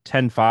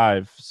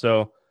 10-5.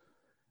 So,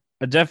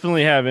 I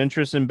definitely have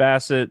interest in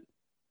Bassett.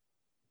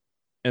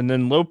 And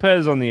then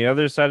Lopez on the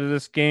other side of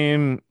this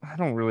game, I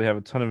don't really have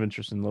a ton of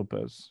interest in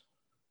Lopez.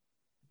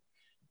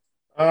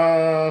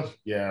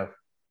 Yeah,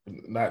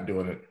 not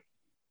doing it.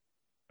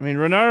 I mean,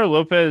 Renato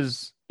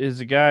Lopez is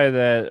a guy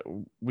that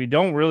we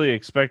don't really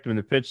expect him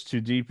to pitch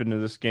too deep into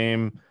this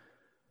game.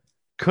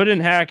 Couldn't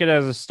hack it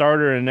as a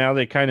starter, and now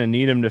they kind of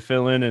need him to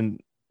fill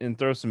in and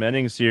throw some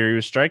innings here. He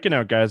was striking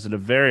out guys at a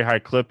very high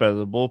clip out of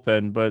the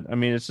bullpen, but I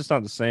mean, it's just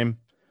not the same.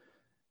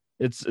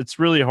 It's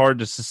really hard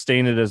to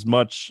sustain it as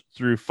much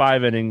through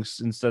 5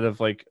 innings instead of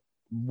like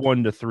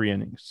 1 to 3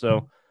 innings.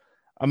 So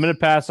I'm going to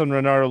pass on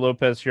Renato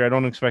Lopez here. I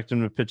don't expect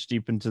him to pitch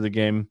deep into the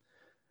game.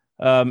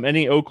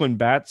 Any Oakland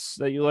bats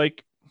that you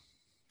like?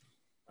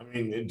 I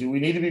mean, do we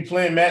need to be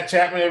playing Matt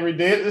Chapman every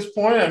day at this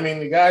point? I mean,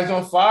 the guy's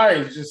on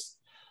fire. He's just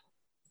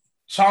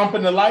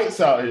chomping the lights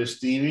out here,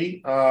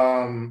 Stevie.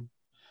 And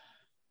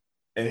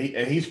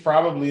he's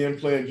probably in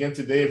play again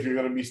today if you're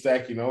going to be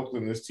stacking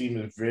Oakland. This team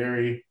is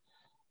very,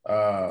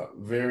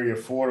 very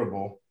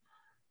affordable.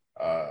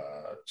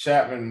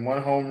 Chapman,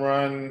 1 home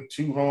run,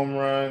 2 home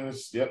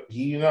runs. Yep,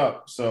 heating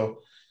up. So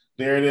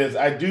there it is.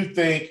 I do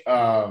think,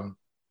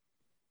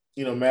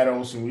 Matt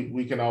Olson,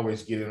 we can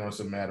always get in on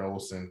some Matt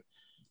Olson.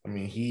 I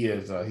mean,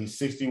 he's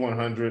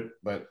 6,100,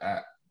 but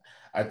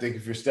I think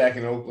if you're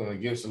stacking Oakland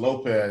against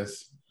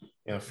Lopez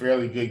in a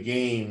fairly good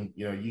game,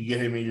 you get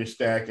him in your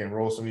stack and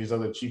roll some of these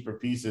other cheaper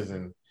pieces,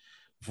 and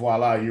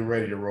voila, you're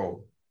ready to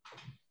roll.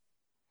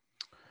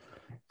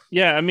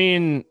 Yeah, I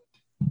mean,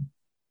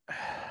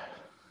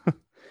 I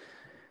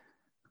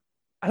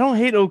don't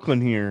hate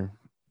Oakland here.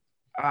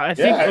 I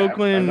think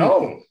Oakland. I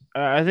know.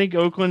 I think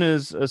Oakland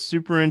is a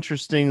super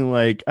interesting.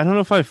 Like, I don't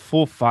know if I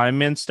full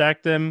 5-man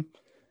stack them,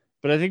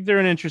 but I think they're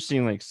an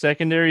interesting like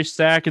secondary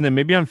stack, and then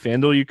maybe on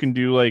FanDuel you can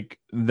do like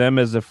them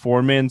as a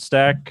 4-man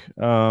stack.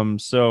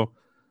 So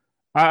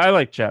I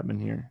like Chapman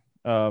here,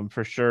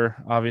 for sure,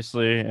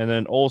 obviously, and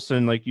then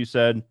Olsen, like you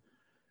said,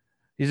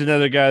 he's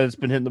another guy that's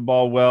been hitting the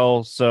ball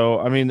well. So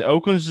I mean,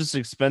 Oakland's just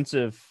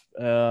expensive,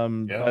 Yeah.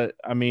 but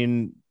I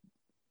mean,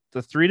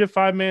 the 3 to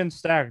 5 man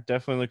stack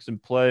definitely looks in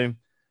play.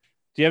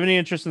 Do you have any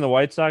interest in the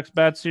White Sox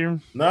bats here?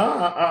 No,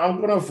 I'm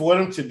going to avoid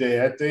him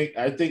today.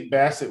 I think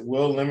Bassett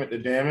will limit the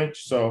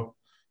damage, so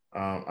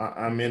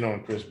I'm in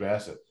on Chris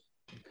Bassett.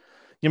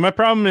 Yeah, my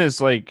problem is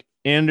like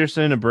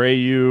Anderson,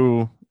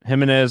 Abreu,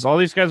 Jimenez, all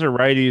these guys are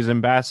righties,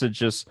 and Bassett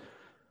just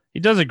he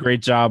does a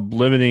great job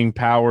limiting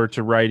power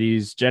to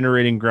righties,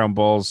 generating ground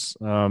balls.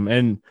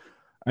 And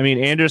I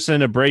mean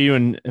Anderson, Abreu,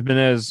 and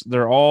Jimenez,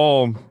 they're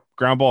all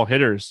ground ball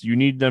hitters. You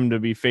need them to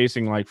be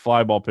facing like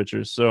fly ball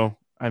pitchers. So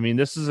I mean,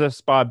 this is a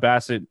spot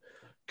Bassett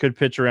could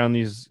pitch around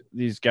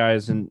these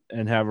guys and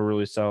have a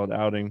really solid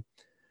outing.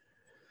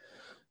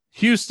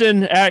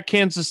 Houston at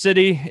Kansas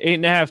City,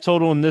 8.5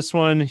 total in this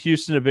one.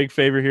 Houston, a big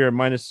favorite here at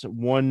minus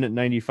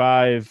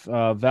 195.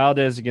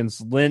 Valdez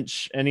against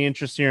Lynch. Any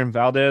interest here in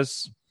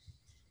Valdez?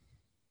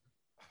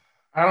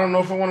 I don't know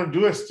if I want to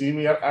do it,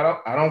 Stevie.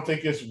 I don't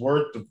think it's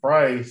worth the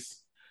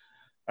price.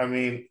 I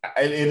mean,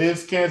 it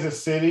is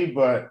Kansas City,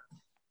 but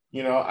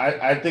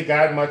I think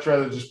I'd much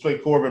rather just play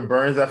Corbin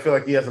Burns. I feel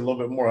like he has a little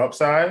bit more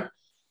upside,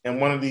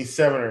 and one of these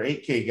 7 or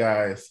 8K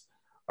guys.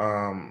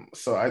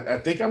 So I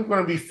think I'm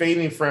going to be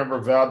fading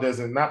Framber Valdez,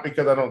 and not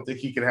because I don't think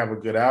he can have a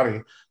good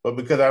outing, but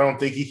because I don't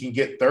think he can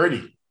get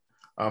 30.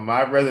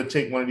 I'd rather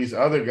take one of these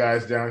other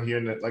guys down here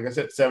in the, like I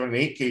said, 7 and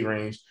 8K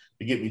range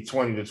to get me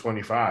 20 to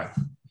 25.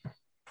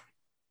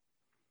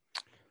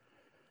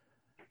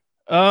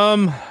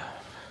 Um.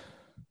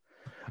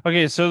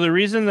 Okay, so the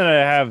reason that I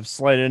have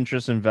slight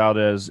interest in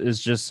Valdez is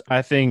just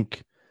I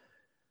think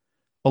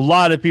a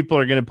lot of people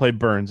are going to play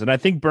Burns, and I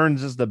think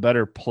Burns is the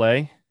better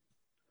play.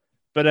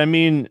 But I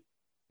mean,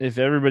 if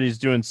everybody's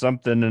doing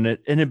something and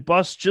it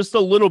busts just a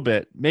little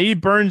bit, maybe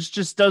Burns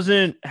just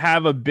doesn't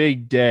have a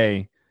big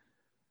day,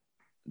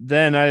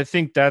 then I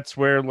think that's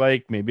where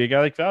like maybe a guy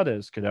like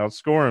Valdez could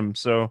outscore him.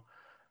 So,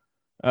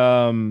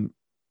 um,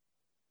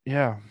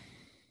 yeah,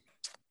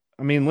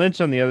 I mean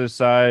Lynch on the other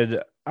side.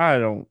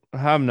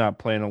 I'm not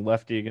playing a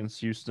lefty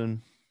against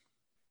Houston.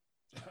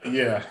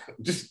 Yeah,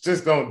 just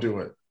don't do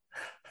it.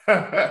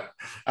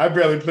 I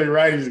barely play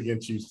righties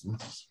against Houston.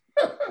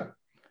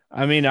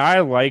 I mean, I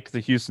like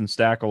the Houston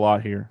stack a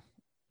lot here.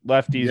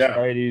 Lefties, Yeah,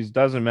 righties,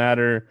 doesn't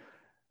matter.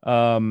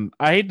 I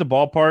hate the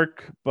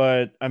ballpark,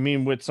 but I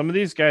mean, with some of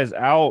these guys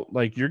out,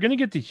 like you're gonna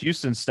get the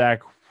Houston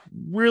stack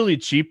really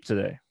cheap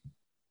today.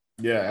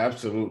 yeah,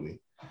 absolutely.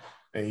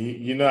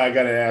 And I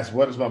got to ask,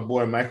 what does my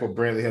boy Michael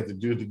Brantley have to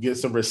do to get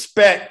some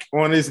respect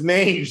on his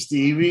name,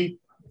 Stevie?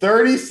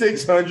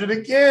 3,600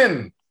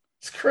 again.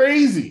 It's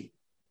crazy.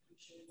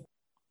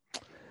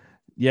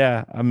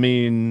 Yeah, I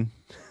mean,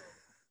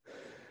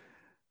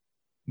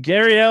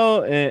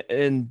 Gariel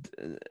and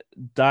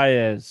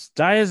Diaz.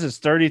 Diaz is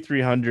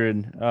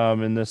 3,300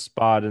 in this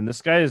spot, and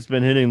this guy has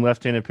been hitting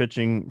left-handed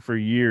pitching for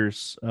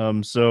years.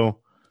 So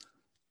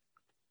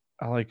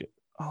I like it.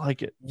 I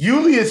like it.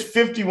 Yuli is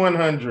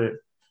 5,100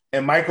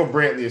 and Michael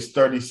Brantley is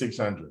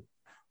 3,600.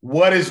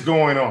 What is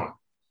going on?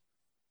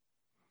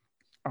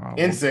 Uh,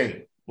 we'll,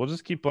 Insane. we'll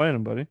just keep playing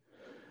him, buddy.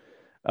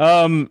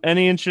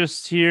 Any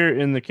interest here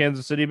in the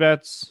Kansas City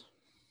bets?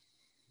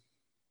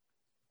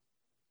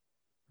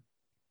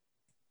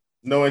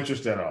 No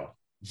interest at all.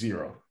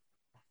 Zero.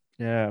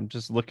 Yeah, I'm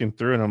just looking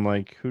through and I'm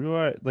like, who do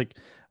I like?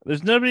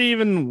 There's nobody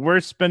even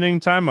worth spending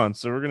time on.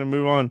 So we're gonna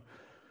move on.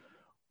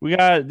 We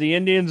got the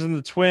Indians and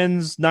the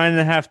Twins,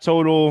 9.5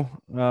 total.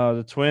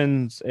 The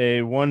Twins,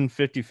 a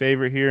 150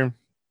 favorite here.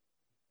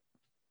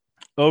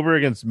 Over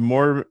against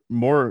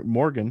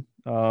Morgan.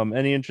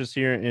 Any interest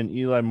here in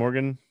Eli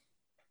Morgan?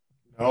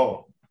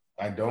 No,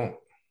 I don't.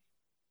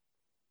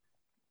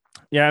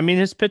 Yeah, I mean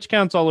his pitch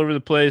count's all over the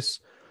place.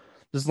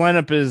 This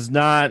lineup is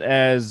not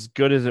as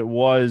good as it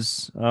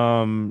was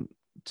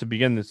to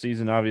begin the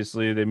season.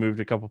 Obviously, they moved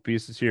a couple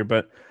pieces here,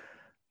 but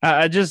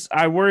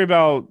I worry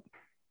about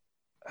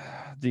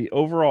the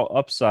overall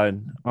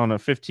upside on a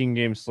 15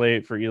 game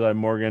slate for Eli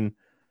Morgan.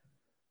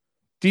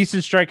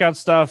 Decent strikeout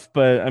stuff,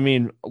 but I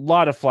mean, a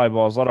lot of fly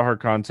balls, a lot of hard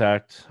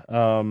contact.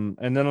 And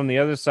then on the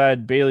other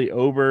side, Bailey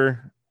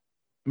Ober.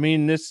 I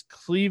mean, this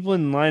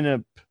Cleveland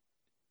lineup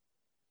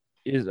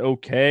is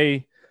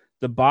okay.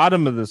 The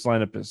bottom of this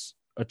lineup is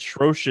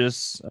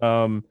atrocious.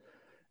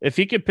 If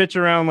he could pitch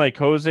around like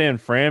Jose and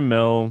Fran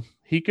Mill,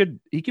 he could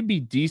be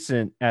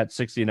decent at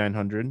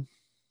 6,900.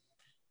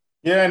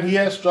 Yeah, and he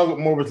has struggled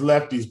more with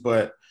lefties,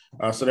 but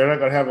so they're not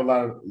going to have a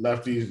lot of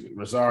lefties.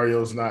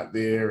 Rosario's not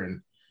there,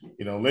 and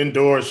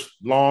Lindor's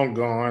long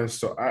gone.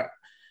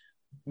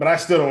 But I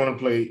still don't want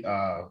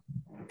to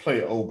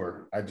play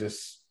Ober.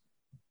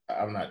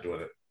 I'm not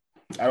doing it.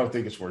 I don't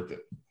think it's worth it.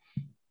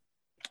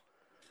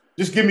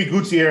 Just give me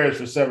Gutierrez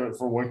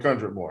for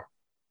 100 more.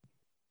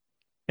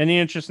 Any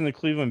interest in the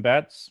Cleveland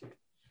bats?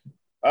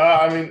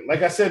 I mean,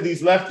 like I said,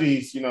 these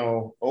lefties,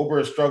 Ober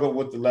has struggled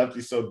with the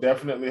lefties, so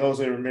definitely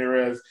Jose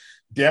Ramirez,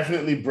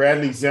 definitely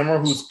Bradley Zimmer,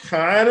 who's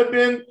kind of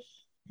been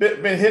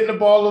hitting the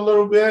ball a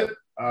little bit.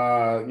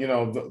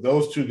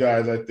 Those two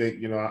guys, I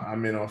think,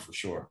 I'm in on for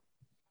sure.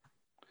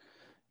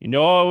 I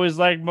always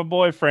like my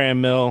boy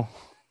Franmil.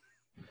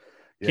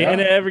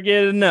 Can't ever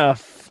get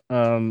enough.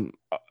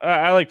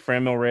 I like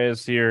Franmil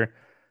Reyes here.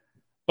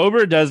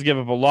 Ober does give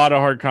up a lot of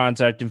hard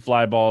contact and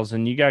fly balls,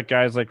 and you got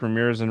guys like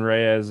Ramirez and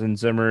Reyes and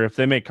Zimmer. If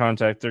they make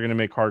contact, they're going to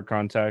make hard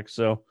contact.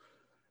 So,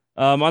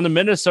 on the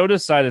Minnesota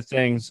side of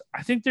things,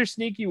 I think they're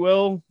sneaky.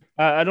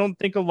 I don't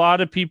think a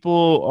lot of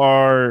people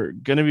are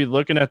going to be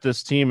looking at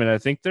this team, and I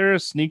think they're a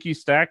sneaky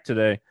stack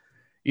today.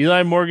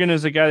 Eli Morgan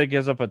is a guy that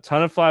gives up a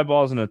ton of fly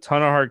balls and a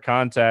ton of hard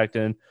contact,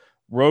 and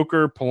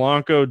Roker,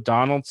 Polanco,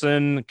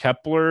 Donaldson,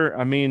 Kepler.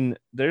 I mean,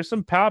 there's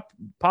some pop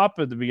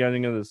at the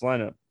beginning of this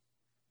lineup.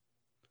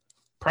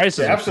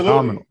 Prices are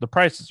phenomenal. The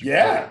prices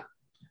are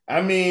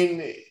I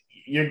mean,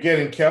 you're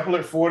getting Kepler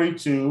at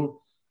 42,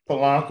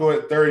 Polanco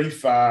at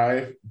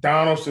 35,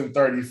 Donaldson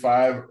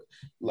 35,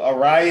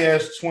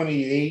 Arias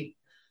 28,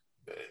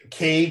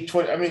 Cade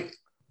 20. I mean,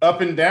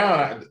 up and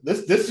down. This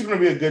is going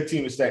to be a good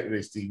team to stack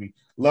today, Stevie.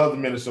 Love the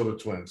Minnesota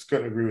Twins.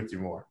 Couldn't agree with you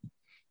more.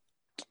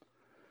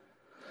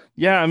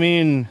 Yeah, I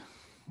mean,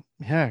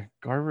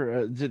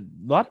 Garver did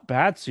a lot of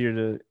bats here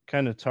to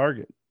kind of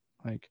target.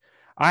 Like,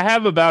 I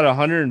have about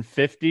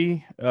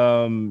 150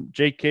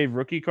 Jake Cave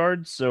rookie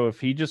cards. So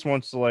if he just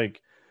wants to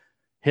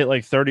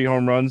hit 30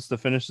 home runs to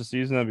finish the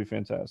season, that'd be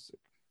fantastic.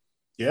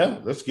 Yeah,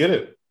 let's get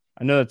it.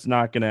 I know that's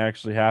not going to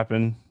actually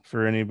happen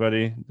for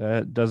anybody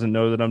that doesn't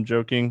know that I'm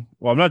joking.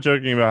 Well, I'm not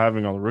joking about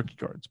having all the rookie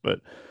cards, but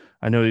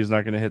I know he's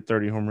not going to hit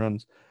 30 home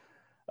runs.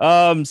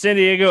 San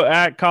Diego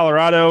at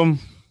Colorado,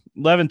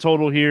 11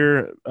 total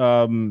here.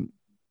 The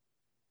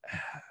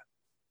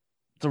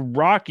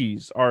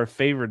Rockies are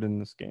favored in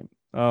this game.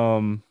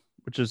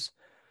 Which is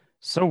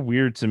so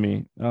weird to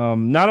me.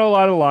 Not a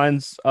lot of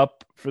lines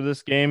up for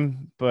this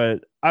game,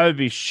 but I would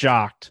be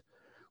shocked.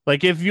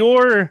 Like if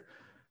you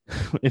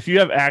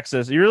have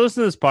access, you're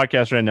listening to this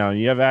podcast right now, and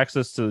you have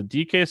access to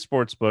the DK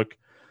Sportsbook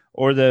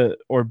or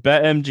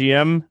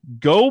BetMGM,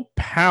 go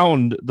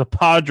pound the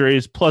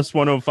Padres plus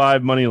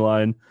 105 money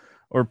line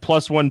or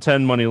plus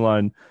 110 money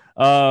line.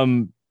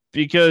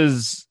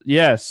 Because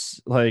yes,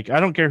 I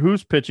don't care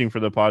who's pitching for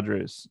the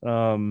Padres.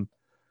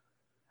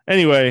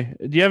 Anyway,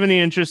 do you have any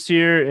interest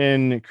here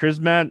in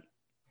Krismat?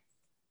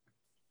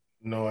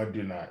 No, I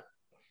do not.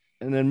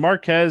 And then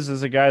Marquez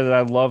is a guy that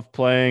I love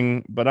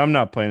playing, but I'm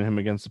not playing him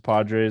against the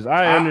Padres.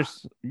 I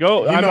understand.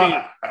 Go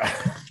ahead.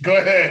 Go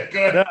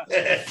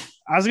ahead.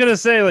 I was gonna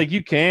say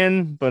you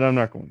can, but I'm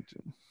not going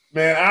to.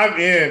 Man, I'm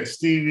in,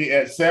 Stevie,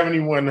 at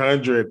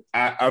 7,100.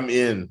 I'm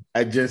in.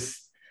 I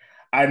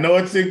know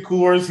it's in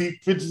Coors. He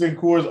pitches in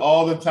Coors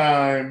all the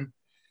time.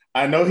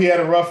 I know he had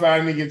a rough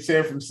outing against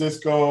San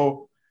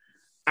Francisco.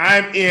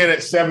 I'm in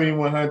at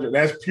 7,100.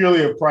 That's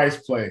purely a price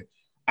play.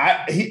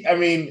 He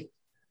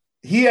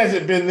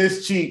hasn't been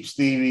this cheap,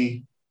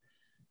 Stevie.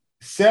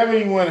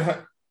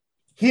 7,100.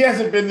 He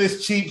hasn't been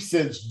this cheap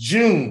since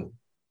June.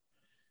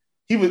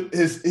 He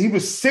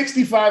was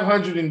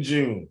 6,500 in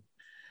June.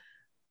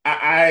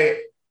 And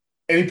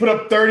he put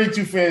up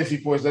 32 fantasy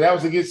points. So that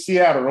was against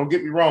Seattle. Don't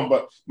get me wrong,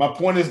 but my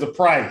point is the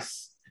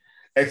price.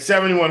 At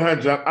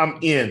 7,100, I'm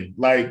in.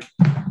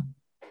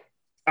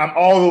 I'm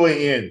all the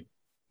way in.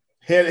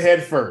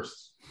 Head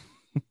first.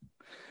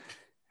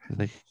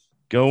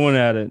 Going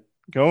at it.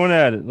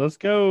 Let's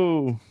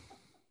go.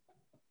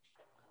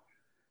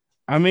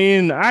 I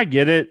mean, I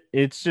get it.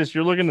 It's just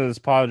you're looking at this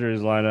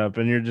Padres lineup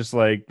and you're just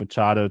like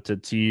Machado,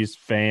 Tatis,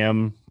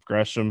 Pham,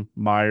 Gresham,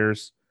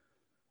 Myers,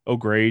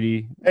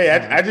 O'Grady. Hey,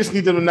 I just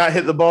need them to not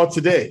hit the ball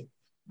today.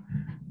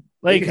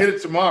 They can hit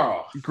it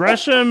tomorrow.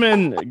 Gresham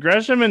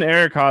and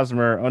Eric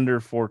Hosmer are under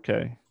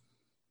 4K.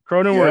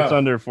 Cronenworth's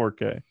under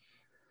 4K.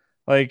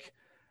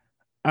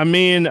 I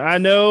mean, I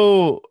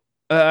know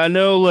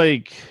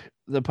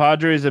the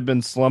Padres have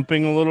been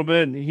slumping a little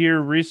bit here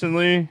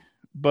recently,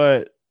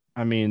 but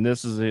I mean,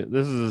 this is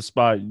a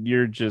spot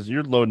you're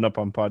loading up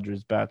on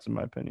Padres bats, in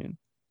my opinion.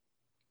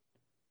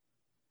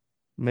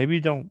 Maybe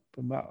you don't,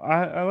 but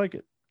I like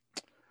it.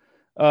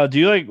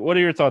 What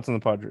are your thoughts on the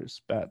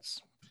Padres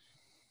bats?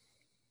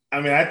 I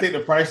mean, I think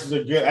the prices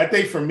are good. I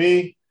think for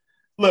me,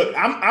 look,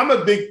 I'm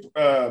a big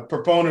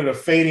proponent of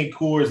fading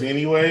Coors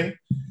anyway.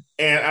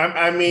 And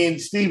I mean,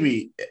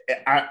 Stevie,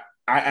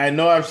 I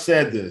know I've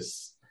said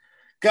this.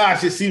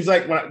 Gosh, it seems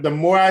like the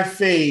more I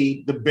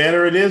fade, the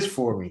better it is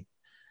for me.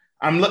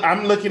 I'm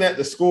looking at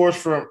the scores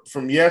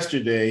from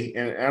yesterday,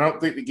 and I don't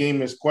think the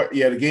game is quite.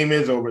 Yeah, the game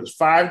is over. It's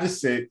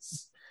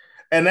 5-6,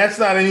 and that's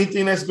not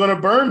anything that's going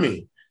to burn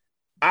me.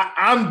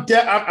 I'm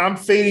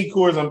fading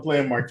Coors. I'm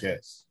playing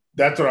Marquez.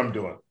 That's what I'm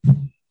doing.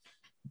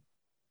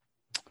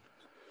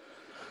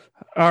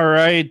 All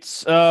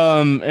right.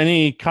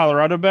 Any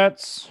Colorado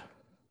bets?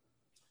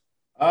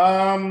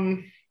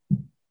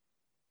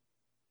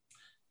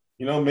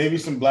 Maybe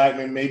some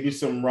Blackman, maybe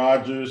some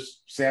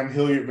Rogers. Sam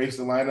Hilliard makes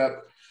the lineup.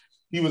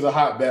 he was a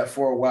hot bet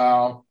for a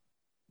while.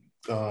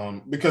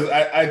 Because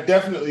I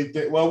definitely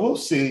think, well, we'll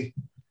see.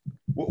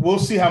 We'll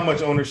see how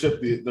much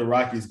ownership the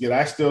Rockies get.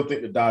 I still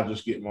think the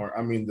Dodgers get more.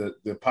 I mean,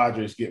 the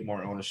Padres get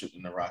more ownership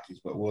than the Rockies,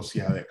 but we'll see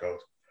how that goes.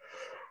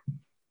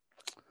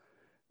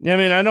 Yeah, I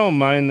mean, I don't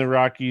mind the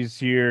Rockies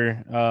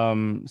here.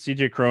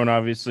 CJ Cron,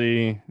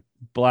 obviously,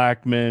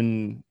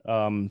 Blackman,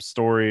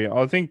 Story.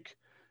 I think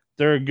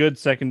they're a good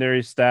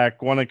secondary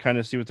stack. Want to kind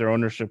of see what their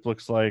ownership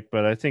looks like,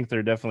 but I think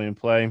they're definitely in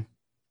play.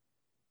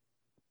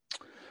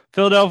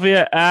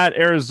 Philadelphia at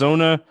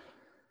Arizona.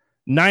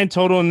 9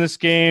 total in this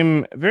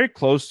game. Very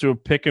close to a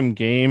pick'em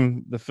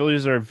game. The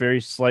Phillies are a very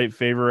slight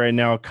favor right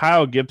now.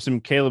 Kyle Gibson,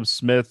 Caleb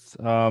Smith.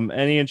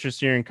 Any interest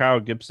here in Kyle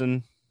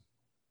Gibson?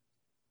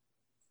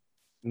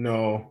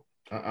 No,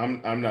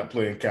 I'm not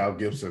playing Kyle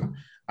Gibson.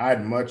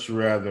 I'd much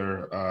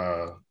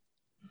rather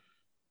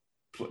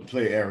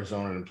play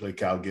Arizona than play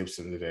Kyle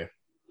Gibson today.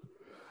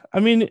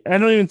 I mean, I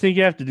don't even think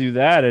you have to do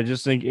that. I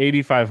just think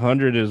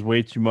 8,500 is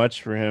way too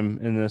much for him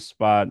in this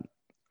spot.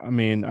 I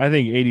mean, I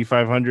think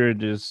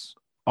 8,500 is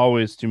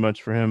always too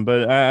much for him.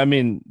 But I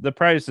mean, the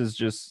price is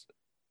just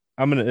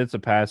it's a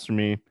pass for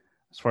me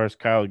as far as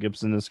Kyle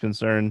Gibson is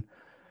concerned.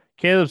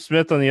 Caleb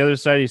Smith on the other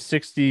side, he's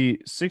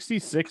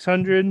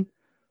 6,600.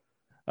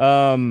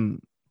 I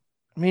mean,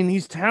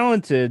 he's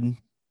talented.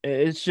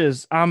 It's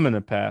just I'm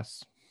gonna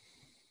pass.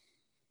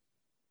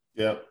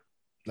 Yep,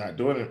 not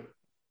doing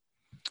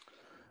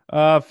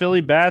it.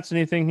 Philly bats,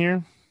 anything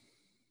here?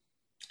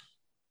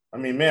 I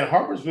mean, man,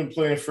 Harper's been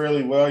playing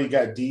fairly well. You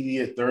got Didi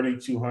at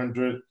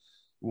 3,200.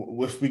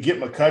 If we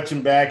get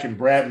McCutchen back and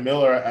Brad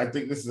Miller, I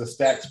think this is a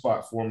stack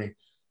spot for me.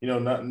 You know,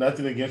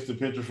 nothing against the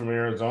pitcher from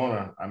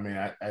Arizona. I mean,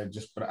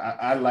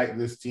 I like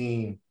this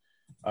team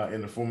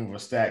in the form of a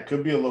stack.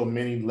 Could be a little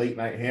mini late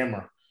night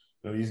hammer.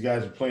 You know, these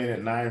guys are playing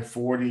at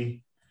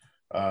 940.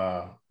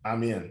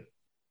 I'm in.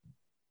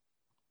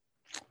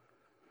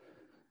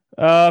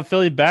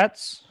 Philly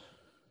bats.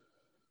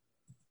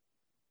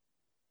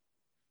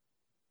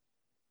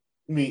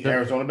 You mean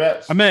Arizona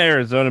bats? I meant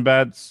Arizona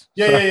bats.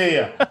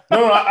 Yeah.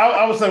 No,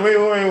 I was like,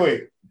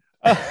 wait.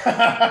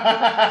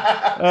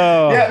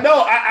 Oh. Yeah,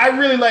 no, I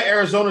really like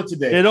Arizona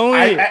today. It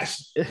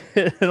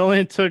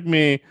only took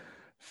me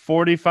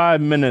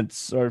 45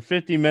 minutes or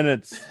 50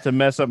 minutes to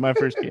mess up my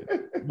first game.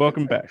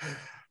 Welcome back.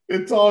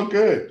 It's all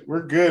good.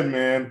 We're good,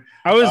 man.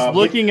 I was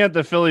looking at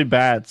the Philly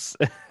bats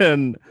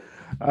and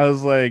I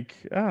was like,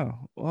 oh,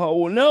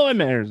 well, no,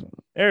 I'm Arizona.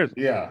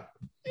 Yeah.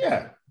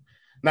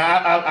 Now,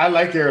 I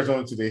like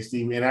Arizona today,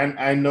 Steve, and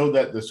I know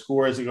that the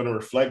score isn't going to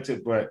reflect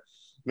it, but I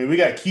mean, we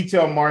got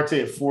Ketel Marte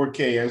at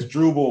 4K,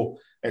 Asdrubal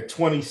at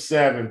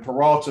 27,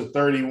 Peralta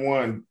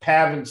 31,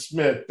 Pavin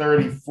Smith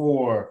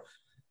 34.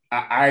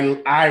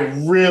 I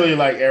really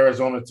like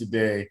Arizona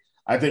today.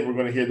 I think we're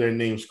going to hear their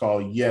names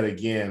called yet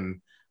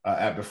again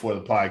before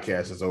the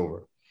podcast is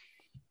over.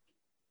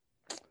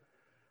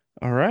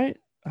 All right,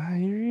 I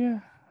hear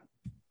you.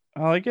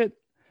 I like it.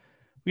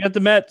 We got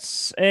the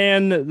Mets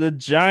and the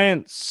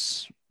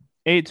Giants.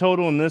 8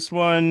 total in this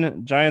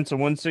one. Giants a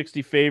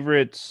 160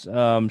 favorite.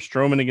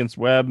 Stroman against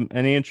Webb.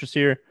 Any interest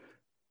here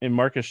in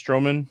Marcus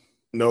Stroman?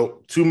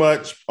 Nope. Too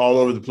much. All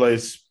over the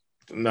place.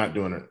 Not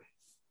doing it.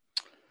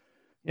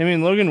 I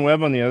mean, Logan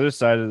Webb on the other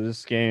side of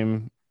this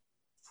game.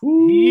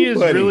 He is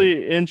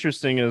really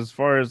interesting as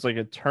far as like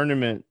a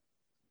tournament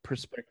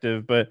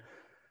perspective. But,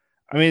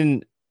 I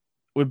mean,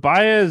 with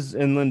Baez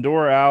and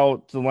Lindor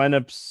out, the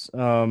lineup's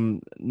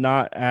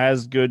not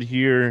as good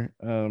here.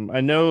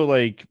 I know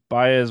like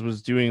Baez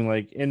was doing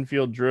like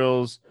infield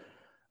drills,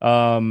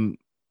 but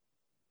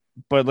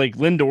like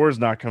Lindor's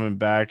not coming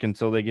back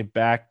until they get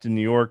back to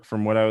New York,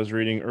 from what I was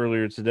reading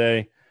earlier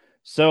today.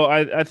 So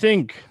I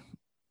think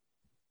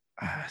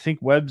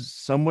Webb's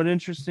somewhat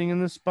interesting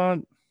in this spot.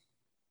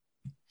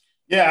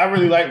 Yeah, I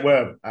really like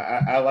Webb.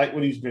 I like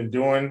what he's been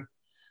doing.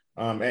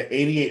 At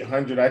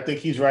 8,800, I think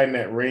he's right in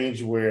that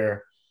range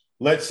where,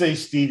 let's say,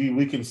 Stevie,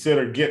 we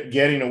consider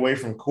getting away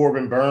from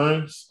Corbin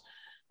Burns,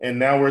 and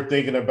now we're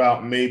thinking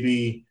about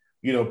maybe,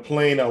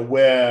 playing a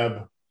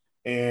Webb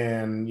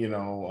and,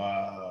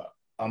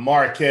 a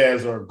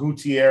Marquez or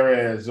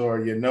Gutierrez or,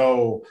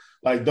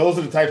 like those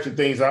are the types of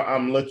things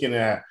I'm looking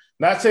at.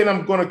 Not saying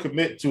I'm going to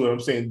commit to it.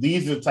 I'm saying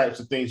these are the types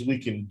of things we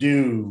can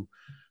do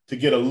to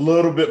get a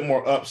little bit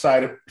more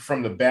upside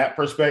from the bat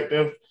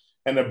perspective.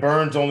 And the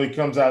Burns only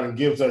comes out and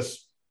gives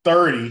us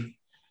 30,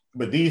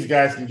 but these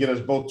guys can get us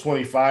both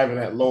 25 in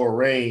that lower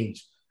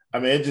range. I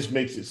mean, it just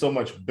makes it so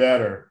much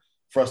better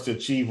for us to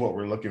achieve what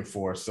we're looking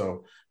for.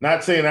 So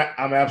not saying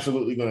I'm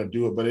absolutely going to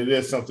do it, but it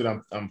is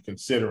something I'm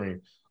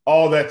considering.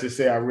 All that to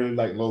say, I really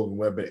like Logan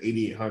Webb at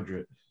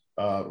 8,800.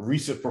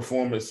 Recent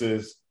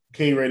performances,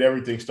 K-rate,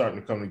 everything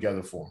starting to come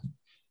together for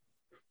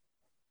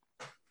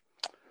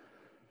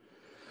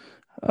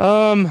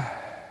him.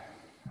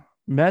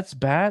 Mets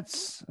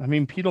bats. I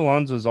mean, Pete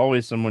Alonso is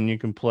always someone you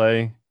can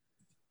play,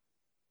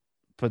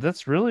 but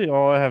that's really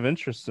all I have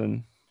interest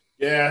in.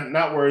 Yeah,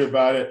 not worried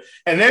about it.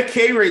 And their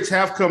K rates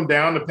have come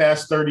down the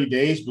past 30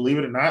 days, believe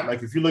it or not.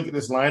 Like if you look at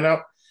this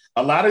lineup,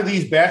 a lot of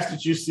these bats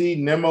that you see,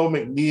 Nemo,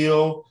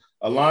 McNeil,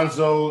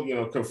 Alonso,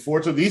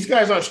 Conforto. These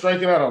guys aren't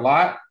striking out a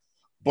lot,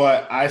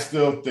 but I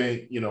still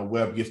think,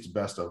 Webb gets the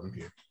best of them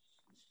here.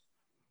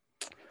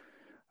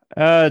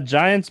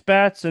 Giants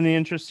bats, any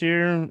interest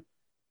here?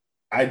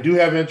 I do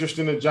have interest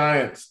in the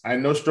Giants. I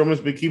know Stroman's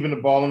been keeping the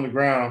ball on the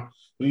ground,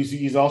 but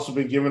he's also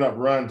been giving up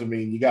runs. I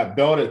mean, you got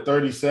Belt at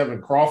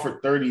 37,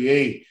 Crawford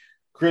 38,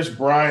 Chris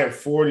Bryant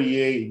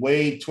 48,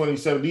 Wade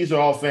 27. These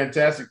are all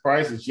fantastic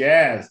prices.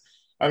 Yaz.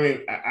 I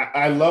mean,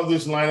 I love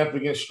this lineup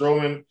against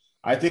Stroman.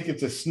 I think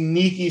it's a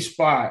sneaky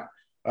spot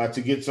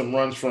to get some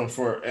runs from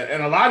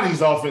and a lot of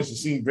these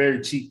offenses seem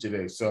very cheap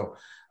today. So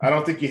I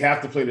don't think you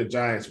have to play the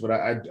Giants, but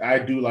I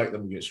do like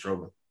them against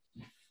Stroman.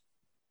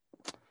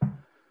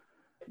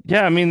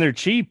 Yeah, I mean, they're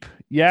cheap.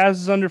 Yaz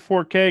is under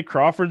 4K.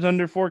 Crawford's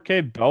under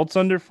 4K. Belt's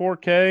under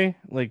 4K.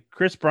 Like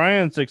Chris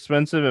Bryant's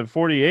expensive at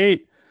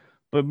 48.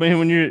 But man,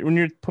 when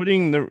you're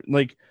putting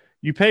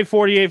you pay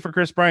 48 for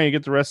Chris Bryant, you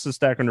get the rest of the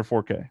stack under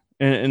 4K.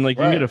 And like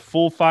you can get a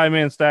full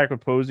 5-man stack with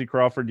Posey,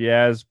 Crawford,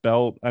 Yaz,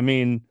 Belt. I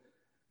mean,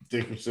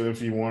 Dickerson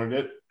if you wanted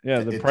it.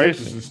 Yeah, the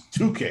pricing is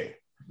 2K.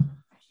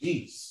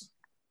 Jeez.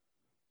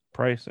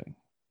 Pricing.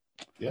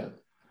 Yeah.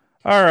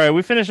 All right,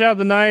 we finish out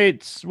the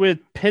night with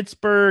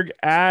Pittsburgh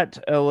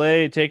at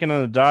LA taking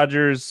on the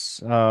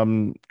Dodgers.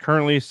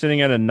 Currently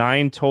sitting at a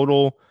 9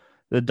 total.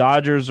 The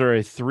Dodgers are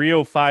a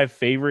 305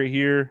 favorite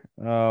here.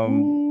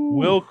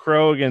 Will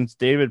Crow against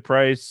David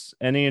Price.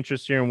 Any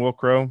interest here in Will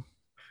Crow?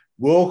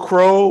 Will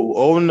Crow?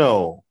 Oh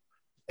no.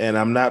 And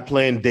I'm not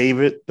playing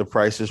David. The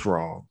price is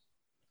wrong.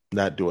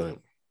 Not doing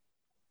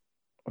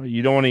it.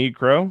 You don't want to eat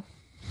crow?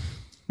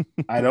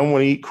 I don't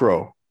want to eat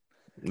crow.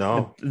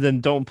 No. Then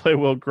don't play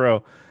Will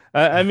Crow.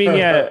 I mean,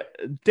 yeah,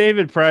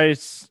 David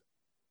Price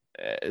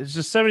is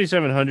just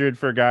 7,700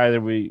 for a guy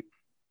that we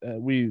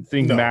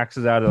think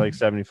maxes out at like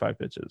 75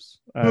 pitches.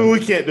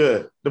 We can't do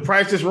it. The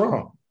price is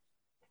wrong.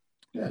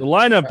 Yeah. The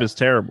lineup is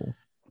terrible.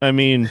 I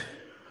mean,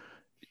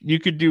 you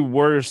could do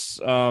worse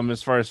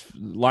as far as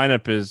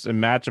lineup is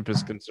and matchup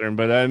is concerned,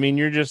 but I mean,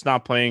 you're just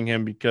not playing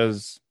him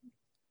because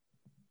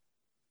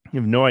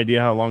you have no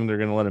idea how long they're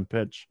going to let him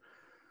pitch.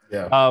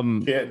 Yeah.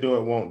 Can't do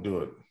it, won't do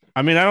it.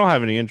 I mean, I don't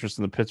have any interest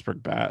in the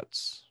Pittsburgh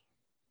bats.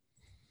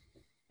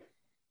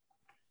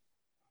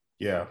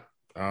 Yeah.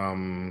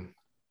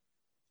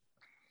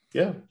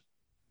 Yeah.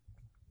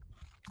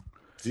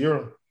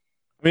 0.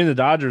 I mean, the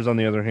Dodgers, on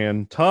the other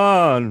hand,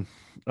 ton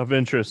of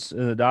interest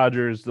in the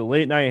Dodgers. The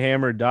late night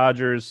hammer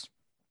Dodgers.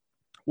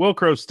 Will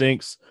Crow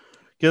stinks.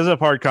 Gives up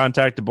hard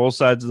contact to both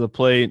sides of the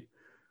plate.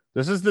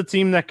 This is the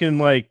team that can,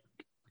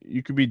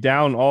 you could be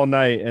down all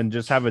night and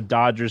just have a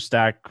Dodgers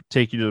stack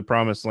take you to the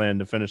promised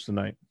land to finish the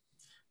night.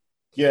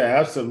 Yeah,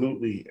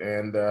 absolutely.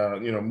 And,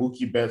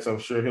 Mookie Betts, I'm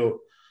sure he'll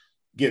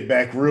get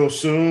back real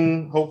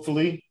soon,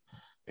 hopefully,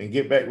 and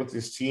get back with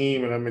his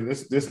team. And, I mean,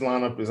 this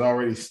lineup is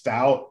already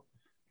stout,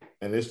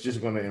 and it's just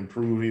going to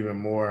improve even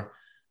more.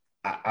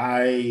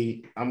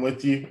 I'm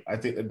with you. I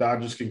think the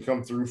Dodgers can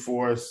come through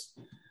for us.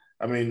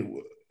 I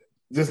mean,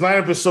 this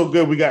lineup is so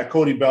good. We got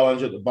Cody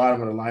Bellinger at the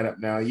bottom of the lineup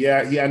now.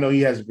 Yeah, I know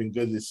he hasn't been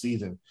good this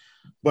season.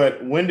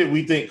 But when did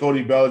we think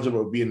Cody Bellinger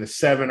would be in the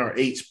 7 or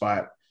 8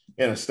 spot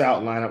in a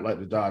stout lineup like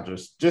the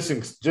Dodgers? Just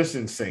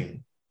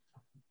insane.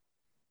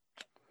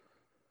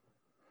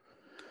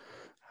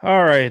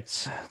 All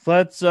right.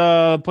 Let's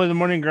play the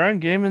morning grind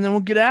game, and then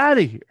we'll get out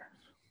of here.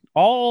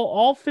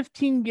 All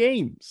 15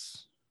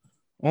 games.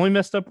 Only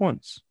messed up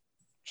once.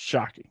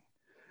 Shocking.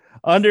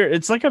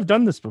 It's like I've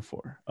done this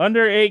before.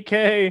 Under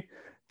 8K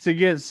to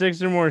get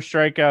 6 or more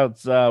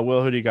strikeouts.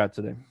 Will, who do you got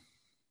today?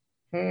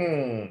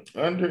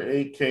 Under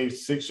 8K,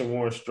 6 or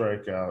more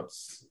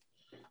strikeouts.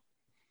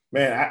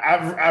 Man,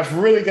 I've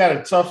really got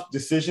a tough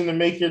decision to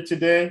make here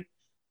today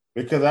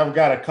because I've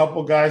got a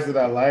couple guys that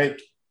I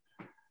like.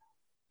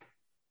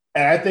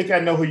 And I think I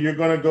know who you're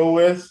going to go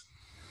with.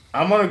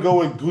 I'm going to go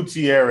with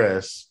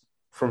Gutierrez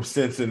from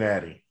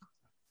Cincinnati.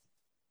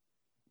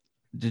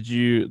 Did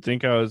you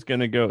think I was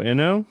going to go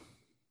Eno?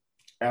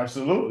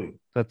 Absolutely.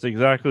 That's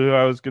exactly who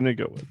I was going to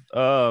go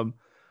with.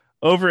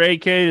 Over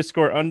 8K to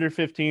score under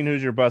 15.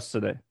 Who's your bust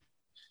today?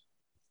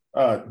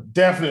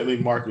 Definitely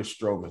Marcus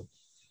Stroman.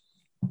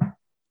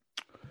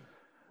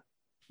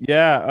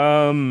 Yeah.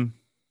 I'm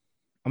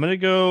going to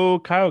go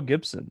Kyle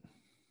Gibson.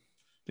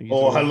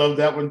 I love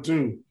that one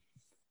too.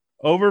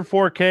 Over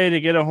 4K to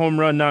get a home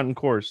run, not in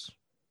course.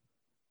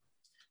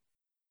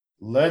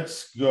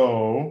 Let's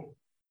go.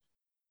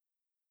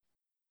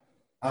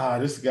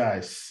 This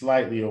guy's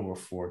slightly over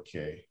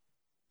 4K.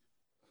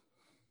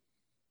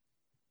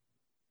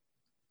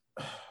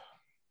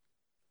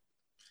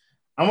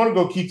 I'm going to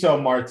go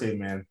Ketel Marte,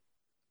 man.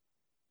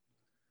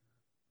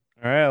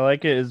 All right, I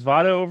like it. Is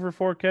Votto over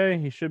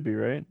 4K? He should be,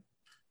 right?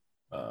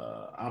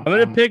 I'm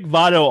going to pick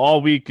Votto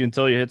all week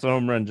until he hits a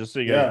home run, just so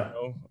you guys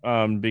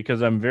know,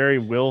 because I'm very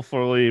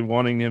willfully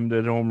wanting him to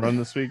hit a home run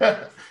this week.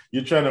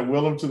 You're trying to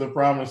will him to the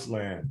promised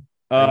land.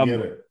 I get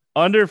it.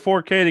 Under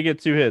 4K to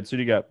get 2 hits. Who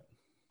do you got?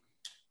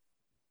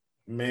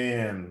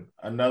 Man,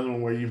 another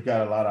one where you've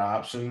got a lot of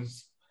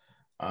options.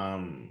 I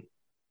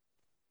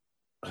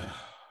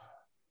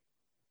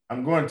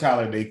I'm going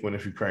Tyler Naquin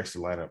if he cracks the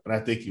lineup, and I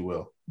think he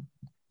will.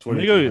 I'm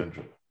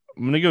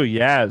gonna go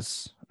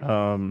Yaz.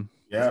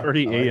 Yeah,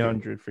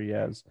 3,800 for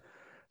Yaz.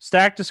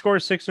 Stack to score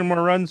 6 or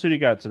more runs. Who do you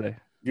got today?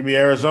 Give me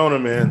Arizona,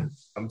 man.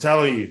 I'm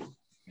telling you.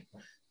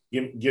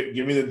 Give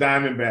me the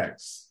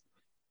Diamondbacks.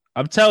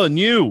 I'm telling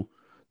you,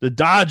 the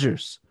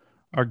Dodgers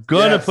are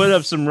gonna put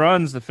up some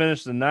runs to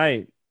finish the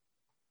night.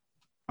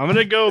 I'm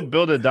gonna go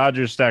build a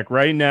Dodgers stack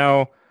right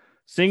now.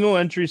 Single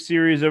entry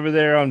series over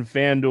there on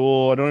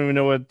FanDuel. I don't even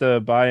know what the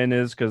buy-in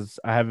is because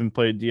I haven't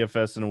played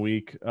DFS in a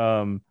week.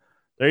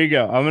 There you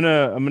go. I'm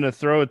gonna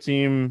throw a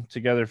team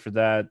together for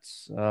that.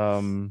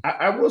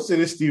 I will say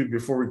this, Steve,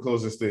 before we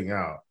close this thing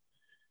out.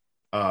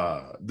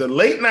 The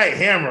late night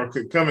hammer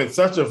could come in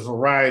such a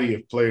variety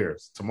of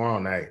players tomorrow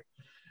night.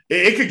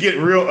 It could get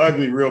real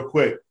ugly real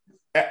quick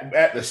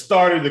at the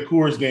start of the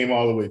Coors game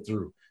all the way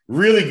through.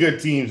 Really good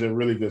teams and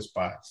really good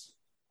spots.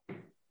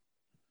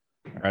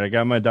 All right, I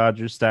got my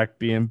Dodgers stack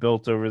being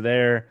built over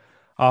there.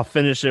 I'll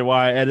finish it while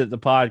I edit the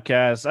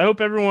podcast. I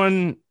hope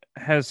everyone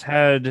has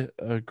had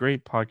a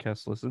great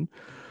podcast listen.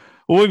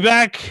 We'll be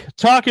back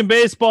talking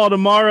baseball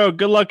tomorrow.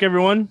 Good luck,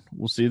 everyone.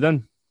 We'll see you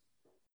then.